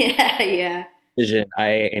 Yeah, yeah. Decision.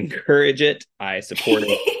 I encourage it. I support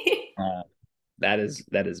it. Uh, that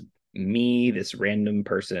is me, this random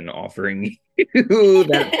person, offering you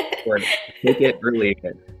that support. Take it or leave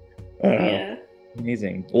it. Uh, Yeah.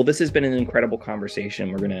 Amazing. Well, this has been an incredible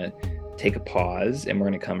conversation. We're gonna take a pause and we're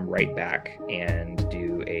gonna come right back and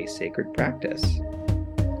do a sacred practice.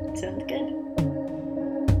 Sounds good.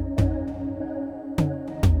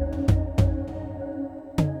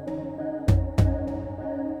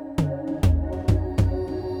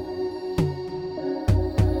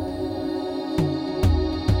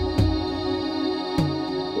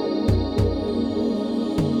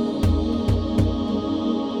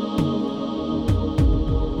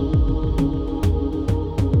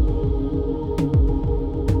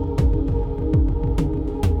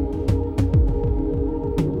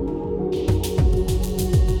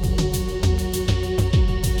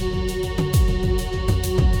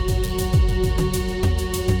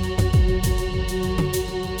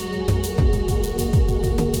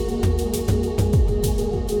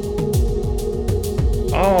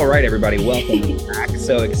 right, everybody, welcome back.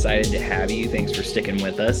 So excited to have you. Thanks for sticking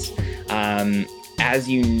with us. Um, as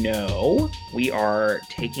you know, we are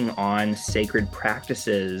taking on sacred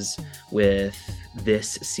practices with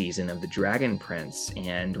this season of the Dragon Prince,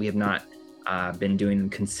 and we have not been doing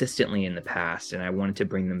them consistently in the past, and I wanted to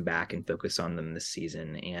bring them back and focus on them this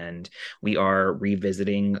season. And we are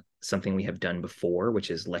revisiting something we have done before,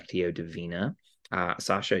 which is Lectio Divina.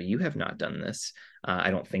 Sasha, you have not done this.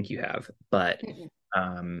 I don't think you have, but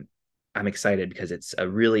um, I'm excited because it's a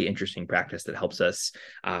really interesting practice that helps us,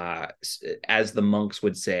 as the monks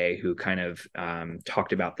would say, who kind of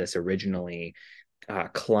talked about this originally,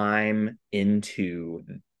 climb into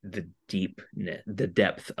the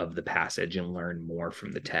depth of the passage and learn more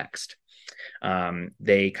from the text.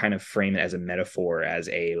 They kind of frame it as a metaphor, as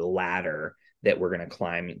a ladder that we're going to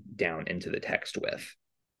climb down into the text with.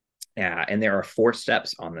 And there are 4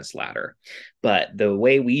 steps on this ladder. But the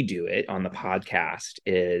way we do it on the podcast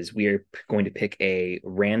is we are going to pick a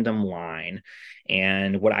random line.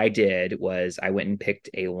 And what I did was I went and picked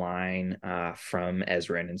a line from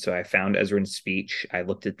Ezran. And so I found Ezran's speech. I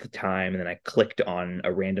looked at the time and then I clicked on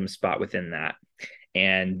a random spot within that.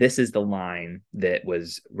 And this is the line that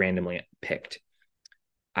was randomly picked.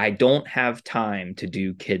 I don't have time to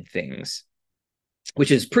do kid things,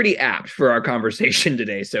 which is pretty apt for our conversation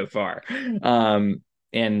today so far.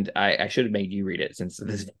 And I should have made you read it since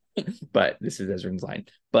this, but this is Ezra's line.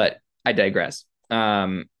 But I digress.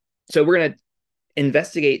 So we're gonna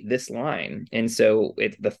investigate this line, and so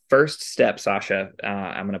the first step, Sasha.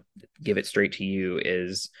 I'm gonna give it straight to you.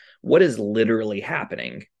 Is what is literally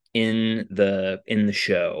happening in the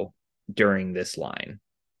show during this line?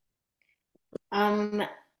 Um,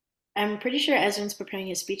 I'm pretty sure Ezran's preparing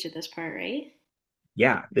his speech at this part, right?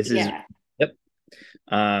 Yeah, this is. Yeah. Yep.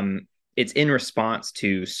 It's in response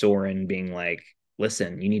to Soren being like,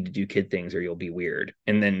 listen, you need to do kid things or you'll be weird.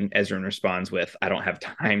 And then Ezra responds with, I don't have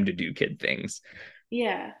time to do kid things.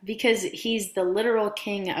 Yeah, because he's the literal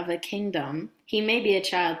king of a kingdom. He may be a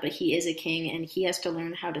child, but he is a king, and he has to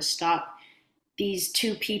learn how to stop these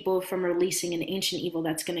two people from releasing an ancient evil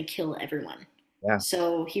that's going to kill everyone. Yeah,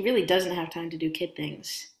 So he really doesn't have time to do kid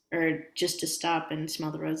things or just to stop and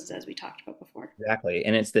smell the roses, as we talked about before. exactly.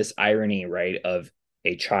 And it's this irony, right, of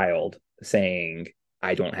a child saying,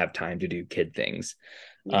 I don't have time to do kid things.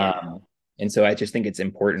 Yeah. Um, and so I just think it's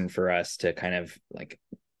important for us to kind of like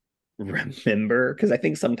remember, because I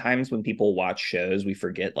think sometimes when people watch shows, we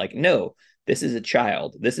forget, like, no, this is a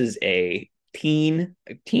child. This is a teen.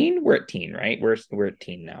 A teen? We're at teen, right? We're at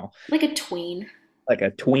teen now. Like a tween. Like a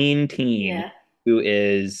tween teen Yeah. who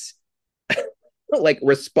is like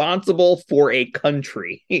responsible for a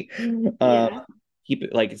country. uh Yeah. Keep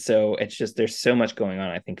it like, so it's just there's so much going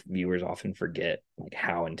on. I think viewers often forget like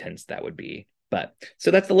how intense that would be. But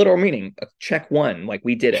so that's the literal meaning. Check one, like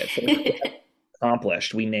we did it. First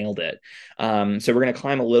accomplished. We nailed it. So we're going to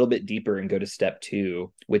climb a little bit deeper and go to step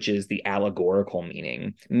 2, which is the allegorical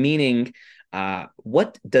meaning. Meaning,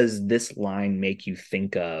 what does this line make you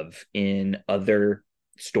think of in other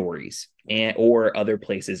stories and or other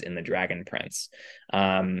places in the Dragon Prince?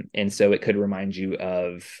 And so it could remind you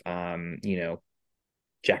of,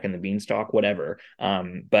 Jack and the Beanstalk, whatever.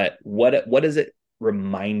 But what does it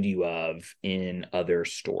remind you of in other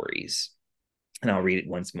stories? And I'll read it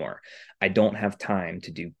once more. I don't have time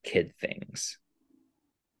to do kid things.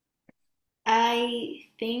 I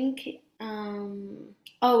think,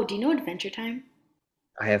 oh, do you know Adventure Time?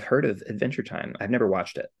 I have heard of Adventure Time. I've never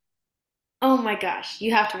watched it. Oh my gosh,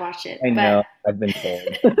 you have to watch it. I But know. I've been told.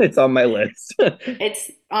 It's on my list. it's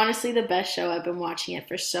honestly the best show. I've been watching it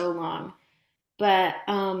for so long. But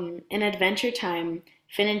in Adventure Time,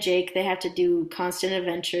 Finn and Jake, they have to do constant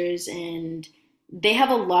adventures and they have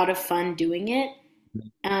a lot of fun doing it.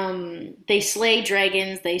 They slay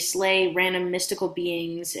dragons, they slay random mystical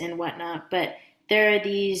beings and whatnot, but there are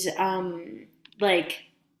these like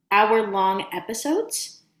hour-long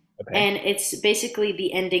episodes, Okay. and it's basically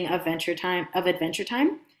the ending of Adventure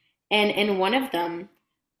Time. And in one of them,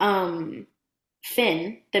 um,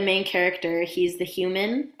 Finn, the main character, he's the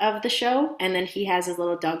human of the show, and then he has his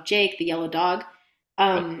little dog Jake, the yellow dog.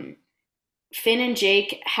 Um, Finn and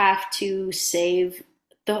Jake have to save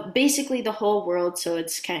basically the whole world. So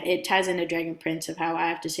it ties into Dragon Prince of how I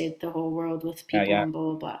have to save the whole world with Yeah, people yeah. and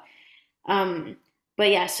blah blah blah. But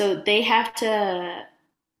yeah, so they have to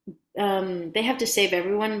save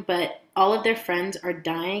everyone, but all of their friends are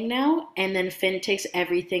dying now. And then Finn takes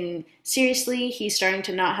everything seriously. He's starting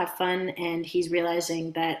to not have fun, and he's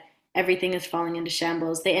realizing that everything is falling into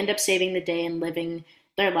shambles. They end up saving the day and living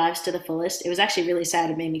their lives to the fullest. It was actually really sad.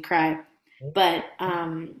 It made me cry. But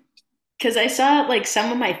because I saw like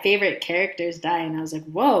some of my favorite characters die, and I was like,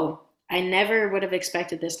 whoa, I never would have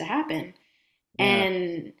expected this to happen. Yeah.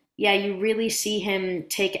 And yeah, you really see him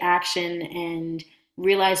take action and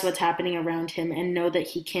realize what's happening around him and know that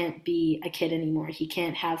he can't be a kid anymore. He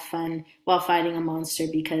can't have fun while fighting a monster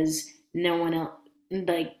because no one else,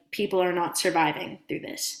 like, people are not surviving through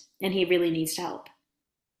this. And he really needs to help.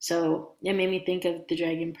 So it made me think of the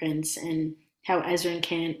Dragon Prince and how Ezran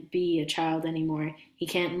can't be a child anymore. He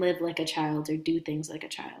can't live like a child or do things like a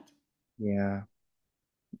child. Yeah.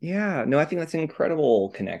 Yeah. No, I think that's an incredible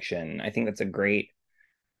connection. I think that's a great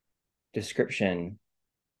description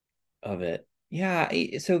of it. Yeah.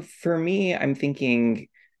 So for me, I'm thinking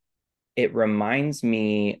it reminds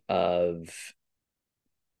me of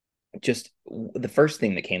just the first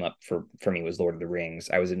thing that came up for me was Lord of the Rings.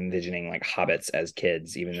 I was envisioning like hobbits as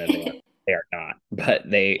kids, even though they are not, but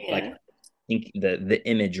they like Yeah. think the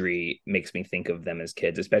imagery makes me think of them as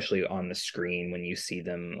kids, especially on the screen when you see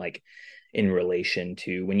them like in relation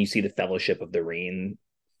to when you see the Fellowship of the Ring.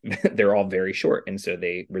 They're all very short, and so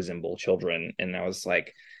they resemble children. And I was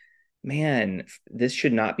like, man, this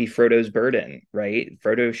should not be Frodo's burden, right?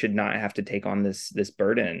 Frodo should not have to take on this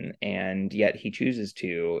burden, and yet he chooses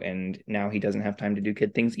to, and now he doesn't have time to do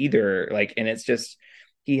kid things either. Like, and it's just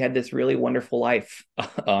he had this really wonderful life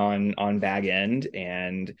on Bag End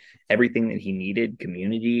and everything that he needed,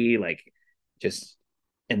 community, like just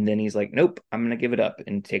and then he's like, nope, I'm gonna give it up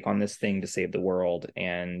and take on this thing to save the world.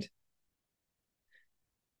 And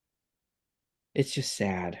it's just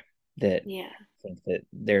sad that Yeah. think that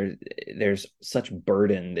there's such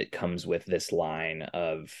burden that comes with this line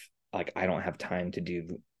of like I don't have time to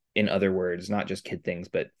do, in other words, not just kid things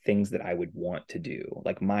but things that I would want to do.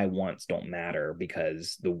 Like my wants don't matter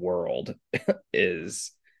because the world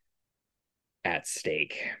is at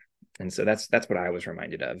stake. And so that's what I was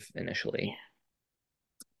reminded of initially.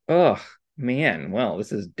 Oh man, well,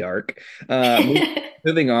 this is dark.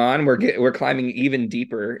 Moving on, we're climbing even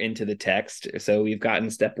deeper into the text. So we've gotten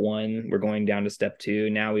step one, we're going down to step two.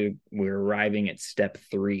 Now we're arriving at step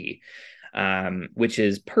three, which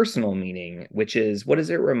is personal meaning, which is what does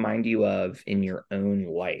it remind you of in your own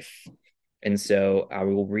life? And so I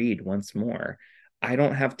will read once more. I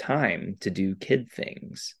don't have time to do kid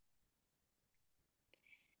things.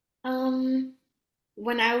 Um,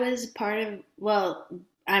 when I was part of, well,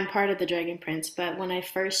 I'm part of the Dragon Prince, but when I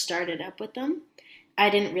first started up with them, I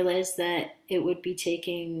didn't realize that it would be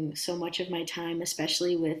taking so much of my time,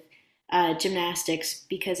 especially with gymnastics,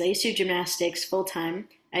 because I used to do gymnastics full time.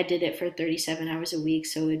 I did it for 37 hours a week,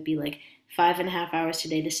 so it would be like 5.5 hours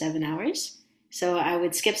today to 7 hours. So I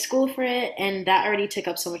would skip school for it, and that already took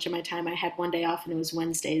up so much of my time. I had one day off, and it was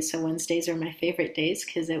Wednesdays. So Wednesdays are my favorite days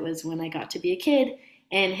because it was when I got to be a kid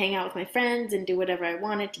and hang out with my friends and do whatever I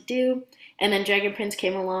wanted to do. And then Dragon Prince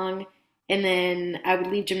came along, and then I would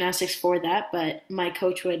leave gymnastics for that, but my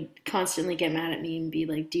coach would constantly get mad at me and be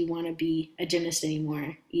like, do you want to be a gymnast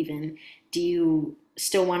anymore? Even, do you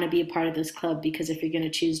still want to be a part of this club? Because if you're going to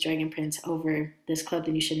choose Dragon Prince over this club,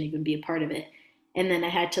 then you shouldn't even be a part of it. And then I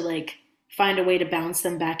had to like find a way to bounce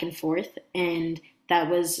them back and forth. And that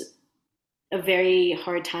was a very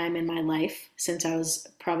hard time in my life since I was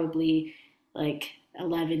probably like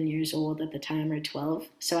 11 years old at the time or 12.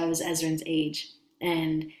 So I was Ezran's age.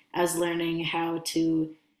 And I was learning how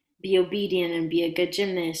to be obedient and be a good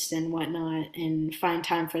gymnast and whatnot and find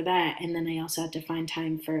time for that. And then I also had to find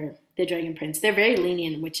time for the Dragon Prince. They're very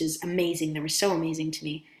lenient, which is amazing. They were so amazing to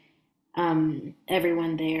me,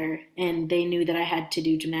 everyone there. And they knew that I had to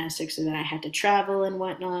do gymnastics or that I had to travel and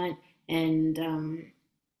whatnot. And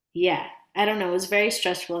yeah, I don't know. It was very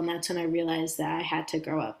stressful, and that's when I realized that I had to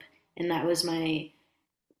grow up. And that was my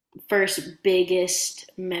first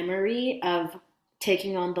biggest memory of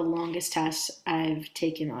taking on the longest tasks I've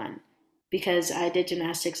taken on because I did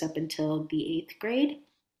gymnastics up until the eighth grade.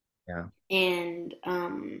 Yeah. And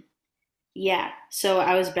yeah, so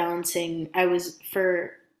I was balancing, I was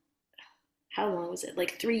for how long was it?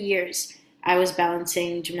 Like 3 years. I was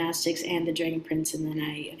balancing gymnastics and the Dragon Prince, and then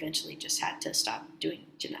I eventually just had to stop doing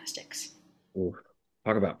gymnastics. Ooh,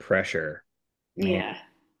 talk about pressure, man.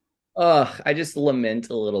 Yeah. I just lament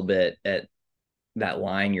a little bit at that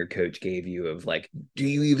line your coach gave you of like, do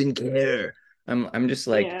you even care? I'm just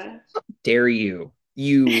like, Yeah. dare you?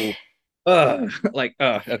 Like,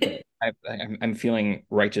 okay. I'm feeling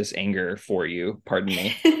righteous anger for you. Pardon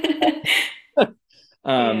me.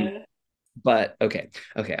 Um, Yeah. but okay,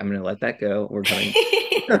 I'm gonna let that go. We're coming.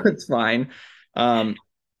 It's fine. Um,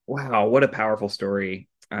 wow, what a powerful story.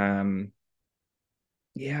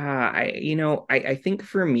 Yeah, I think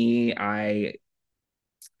for me, I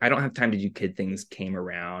don't have time to do kid things came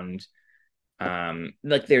around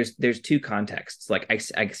like there's two contexts. Like I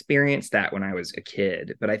experienced that when I was a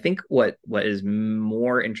kid, but I think what is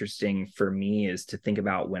more interesting for me is to think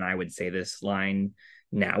about when I would say this line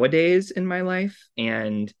nowadays in my life.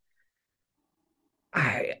 And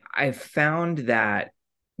I've found that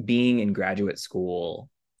being in graduate school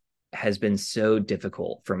has been so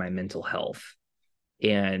difficult for my mental health,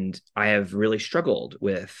 and I have really struggled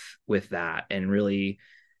with that, and really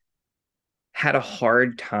had a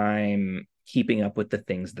hard time keeping up with the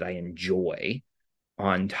things that I enjoy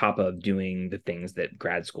on top of doing the things that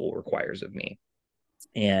grad school requires of me.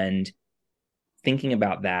 And thinking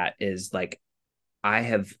about that is like I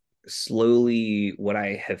have slowly what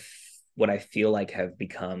I feel like have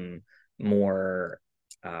become more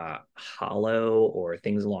hollow, or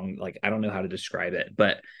things along, like I don't know how to describe it,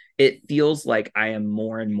 but it feels like I am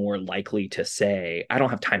more and more likely to say I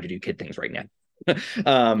don't have time to do kid things right now.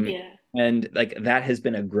 Yeah. And like that has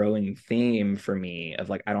been a growing theme for me of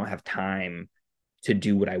like I don't have time to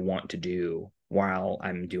do what I want to do while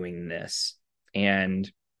I'm doing this.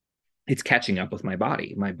 And it's catching up with my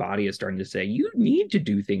body. My body is starting to say, you need to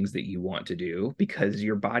do things that you want to do because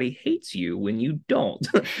your body hates you when you don't.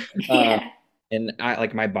 uh, Yeah. and I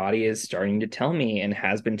like my body is starting to tell me, and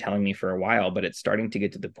has been telling me for a while, but it's starting to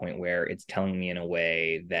get to the point where it's telling me in a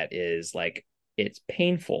way that is like, it's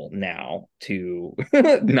painful now to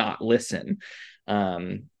not listen.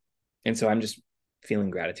 Um, and so I'm just feeling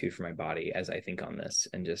gratitude for my body as I think on this,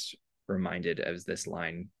 and just reminded as this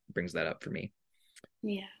line brings that up for me.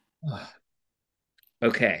 Yeah.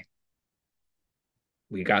 Okay,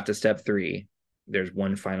 we got to step three. There's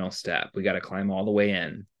one final step. We got to climb all the way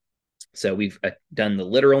in. So we've done the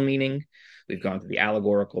literal meaning, we've gone to the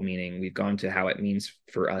allegorical meaning, we've gone to how it means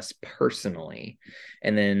for us personally.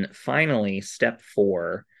 And then finally, step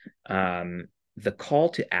four, the call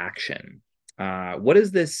to action. What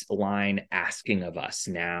is this line asking of us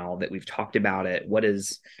now that we've talked about it?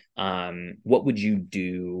 What would you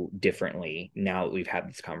do differently now that we've had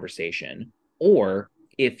this conversation? Or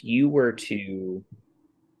if you were to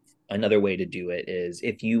another way to do it is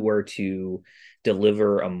if you were to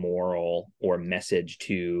deliver a moral or message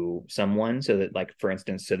to someone, so that, like, for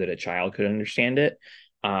instance, so that a child could understand it,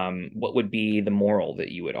 what would be the moral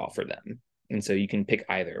that you would offer them? And so you can pick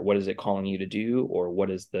either. What is it calling you to do, or what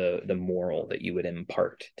is the moral that you would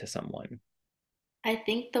impart to someone? I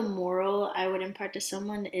think the moral I would impart to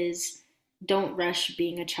someone is don't rush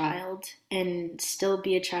being a child and still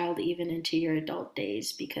be a child even into your adult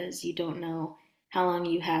days because you don't know how long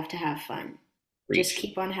you have to have fun. Just Reach.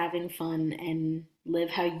 keep on having fun and live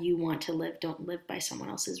how you want to live. Don't live by someone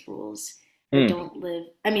else's rules. Or Mm. don't live,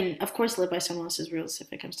 I mean, of course, live by someone else's rules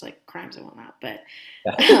if it comes to like crimes and whatnot, but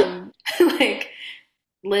Yeah. like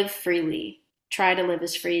live freely. Try to live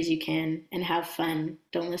as free as you can and have fun.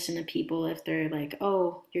 Don't listen to people if they're like,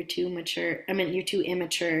 "Oh, you're too mature." I mean, you're too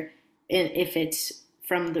immature. If it's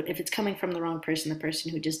if it's coming from the wrong person, the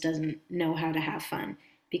person who just doesn't know how to have fun.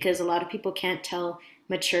 Because a lot of people can't tell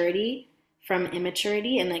maturity from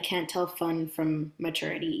immaturity, and they can't tell fun from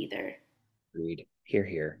maturity either. Read. Here,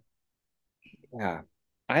 here. Yeah.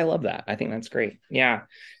 I love that. I think that's great. Yeah.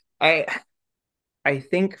 I I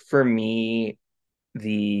think for me,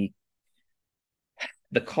 the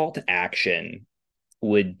the call to action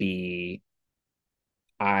would be,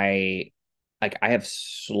 I I have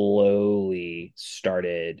slowly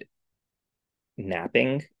started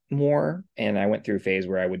napping more, and I went through a phase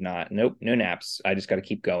where I would not, nope, no naps, I just got to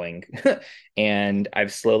keep going. And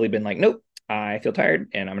I've slowly been like, nope, I feel tired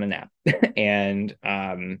and I'm gonna nap. And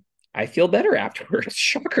I feel better afterwards.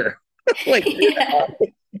 Shocker. Like, Yeah.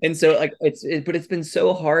 and so like but it's been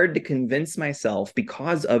so hard to convince myself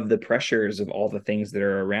because of the pressures of all the things that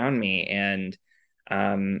are around me. And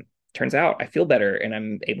um turns out I feel better, and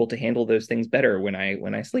I'm able to handle those things better when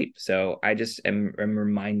I sleep. So I just am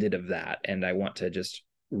reminded of that, and I want to just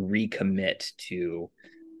recommit to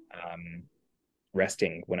um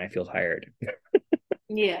resting when I feel tired.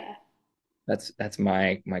 Yeah. That's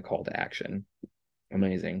my call to action.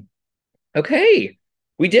 Amazing. Okay,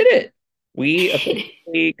 we did it. We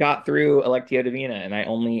officially got through Electio Divina, and I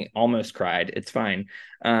only almost cried. It's fine.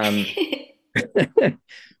 Um,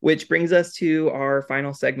 which brings us to our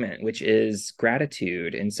final segment, which is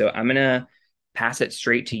gratitude. And so I'm gonna pass it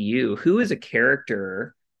straight to you. Who is a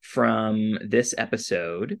character from this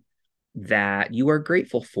episode that you are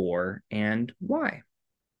grateful for, and why?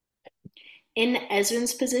 In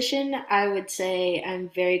Ezran's position, I would say I'm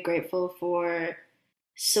very grateful for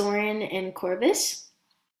Soren and Corvus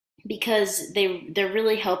because they're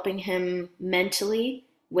really helping him mentally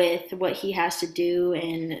with what he has to do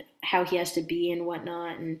and how he has to be and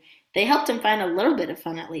whatnot, and they helped him find a little bit of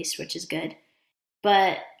fun at least, which is good.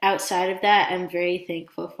 But outside of that, I'm very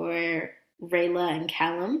thankful for Rayla and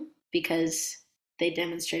Callum because they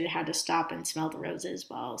demonstrated how to stop and smell the roses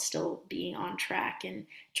while still being on track and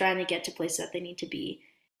trying to get to places that they need to be.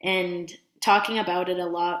 And talking about it a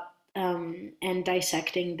lot and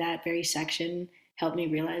dissecting that very section helped me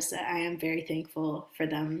realize that I am very thankful for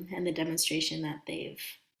them and the demonstration that they've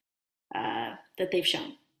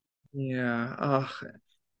shown. Yeah. Oh,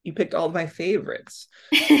 you picked all of my favorites.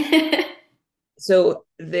 So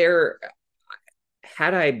there,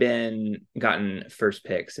 had I been gotten first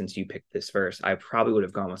pick since you picked this first, I probably would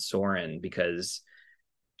have gone with Soren because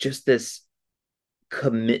just this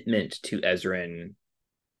commitment to Ezran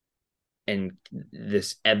and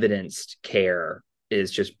this evidenced care is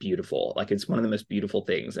just beautiful. Like it's one of the most beautiful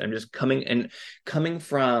things. I'm just coming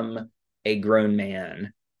from a grown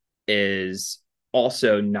man is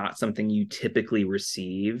also not something you typically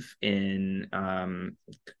receive in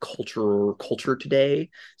culture today,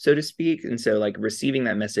 so to speak. And so like receiving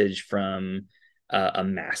that message from a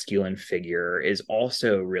masculine figure is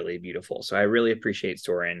also really beautiful. So I really appreciate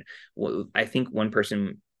Soren. I think one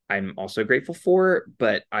person I'm also grateful for,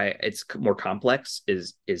 but it's more complex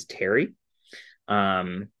is Terry.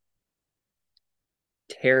 Um,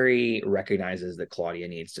 Terry recognizes that Claudia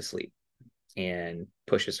needs to sleep and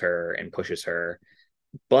pushes her and pushes her.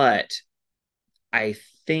 But I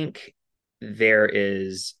think there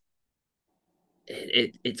is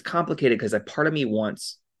it's complicated because a part of me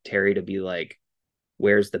wants Terry to be like,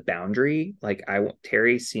 where's the boundary? Like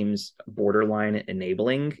Terry seems borderline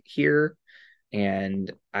enabling here,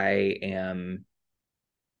 and I'm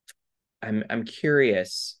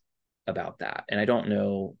curious about that. And I don't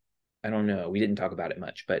know. We didn't talk about it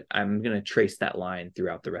much, but I'm gonna trace that line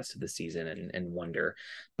throughout the rest of the season and wonder.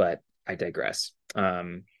 But I digress.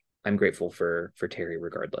 I'm grateful for Terry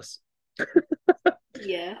regardless.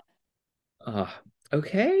 Yeah. Uh,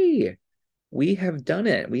 okay. We have done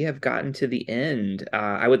it. We have gotten to the end.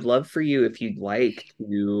 I would love for you if you'd like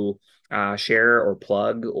to share or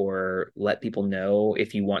plug or let people know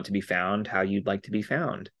if you want to be found, how you'd like to be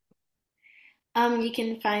found. You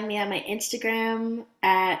can find me on my Instagram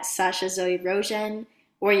at Sasha Zoe Rojen,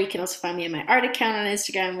 or you can also find me on my art account on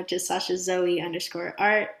Instagram, which is Sasha Zoe underscore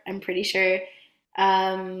art, I'm pretty sure.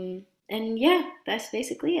 And yeah, that's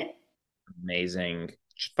basically it. Amazing.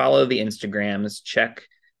 Follow the Instagrams, check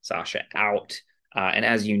Sasha out. And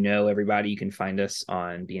as you know, everybody, you can find us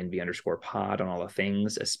on BNB underscore pod on all the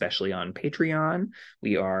things, especially on Patreon.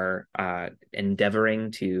 We are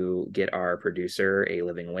endeavoring to get our producer a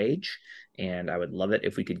living wage. And I would love it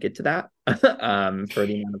if we could get to that for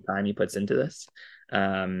the amount of time he puts into this.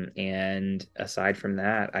 And aside from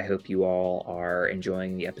that, I hope you all are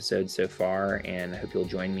enjoying the episode so far. And I hope you'll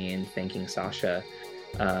join me in thanking Sasha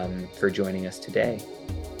for joining us today.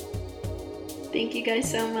 Thank you guys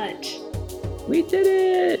so much. We did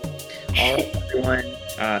it! All right,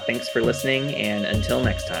 everyone. Thanks for listening. And until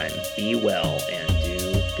next time, be well and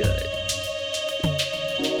do good.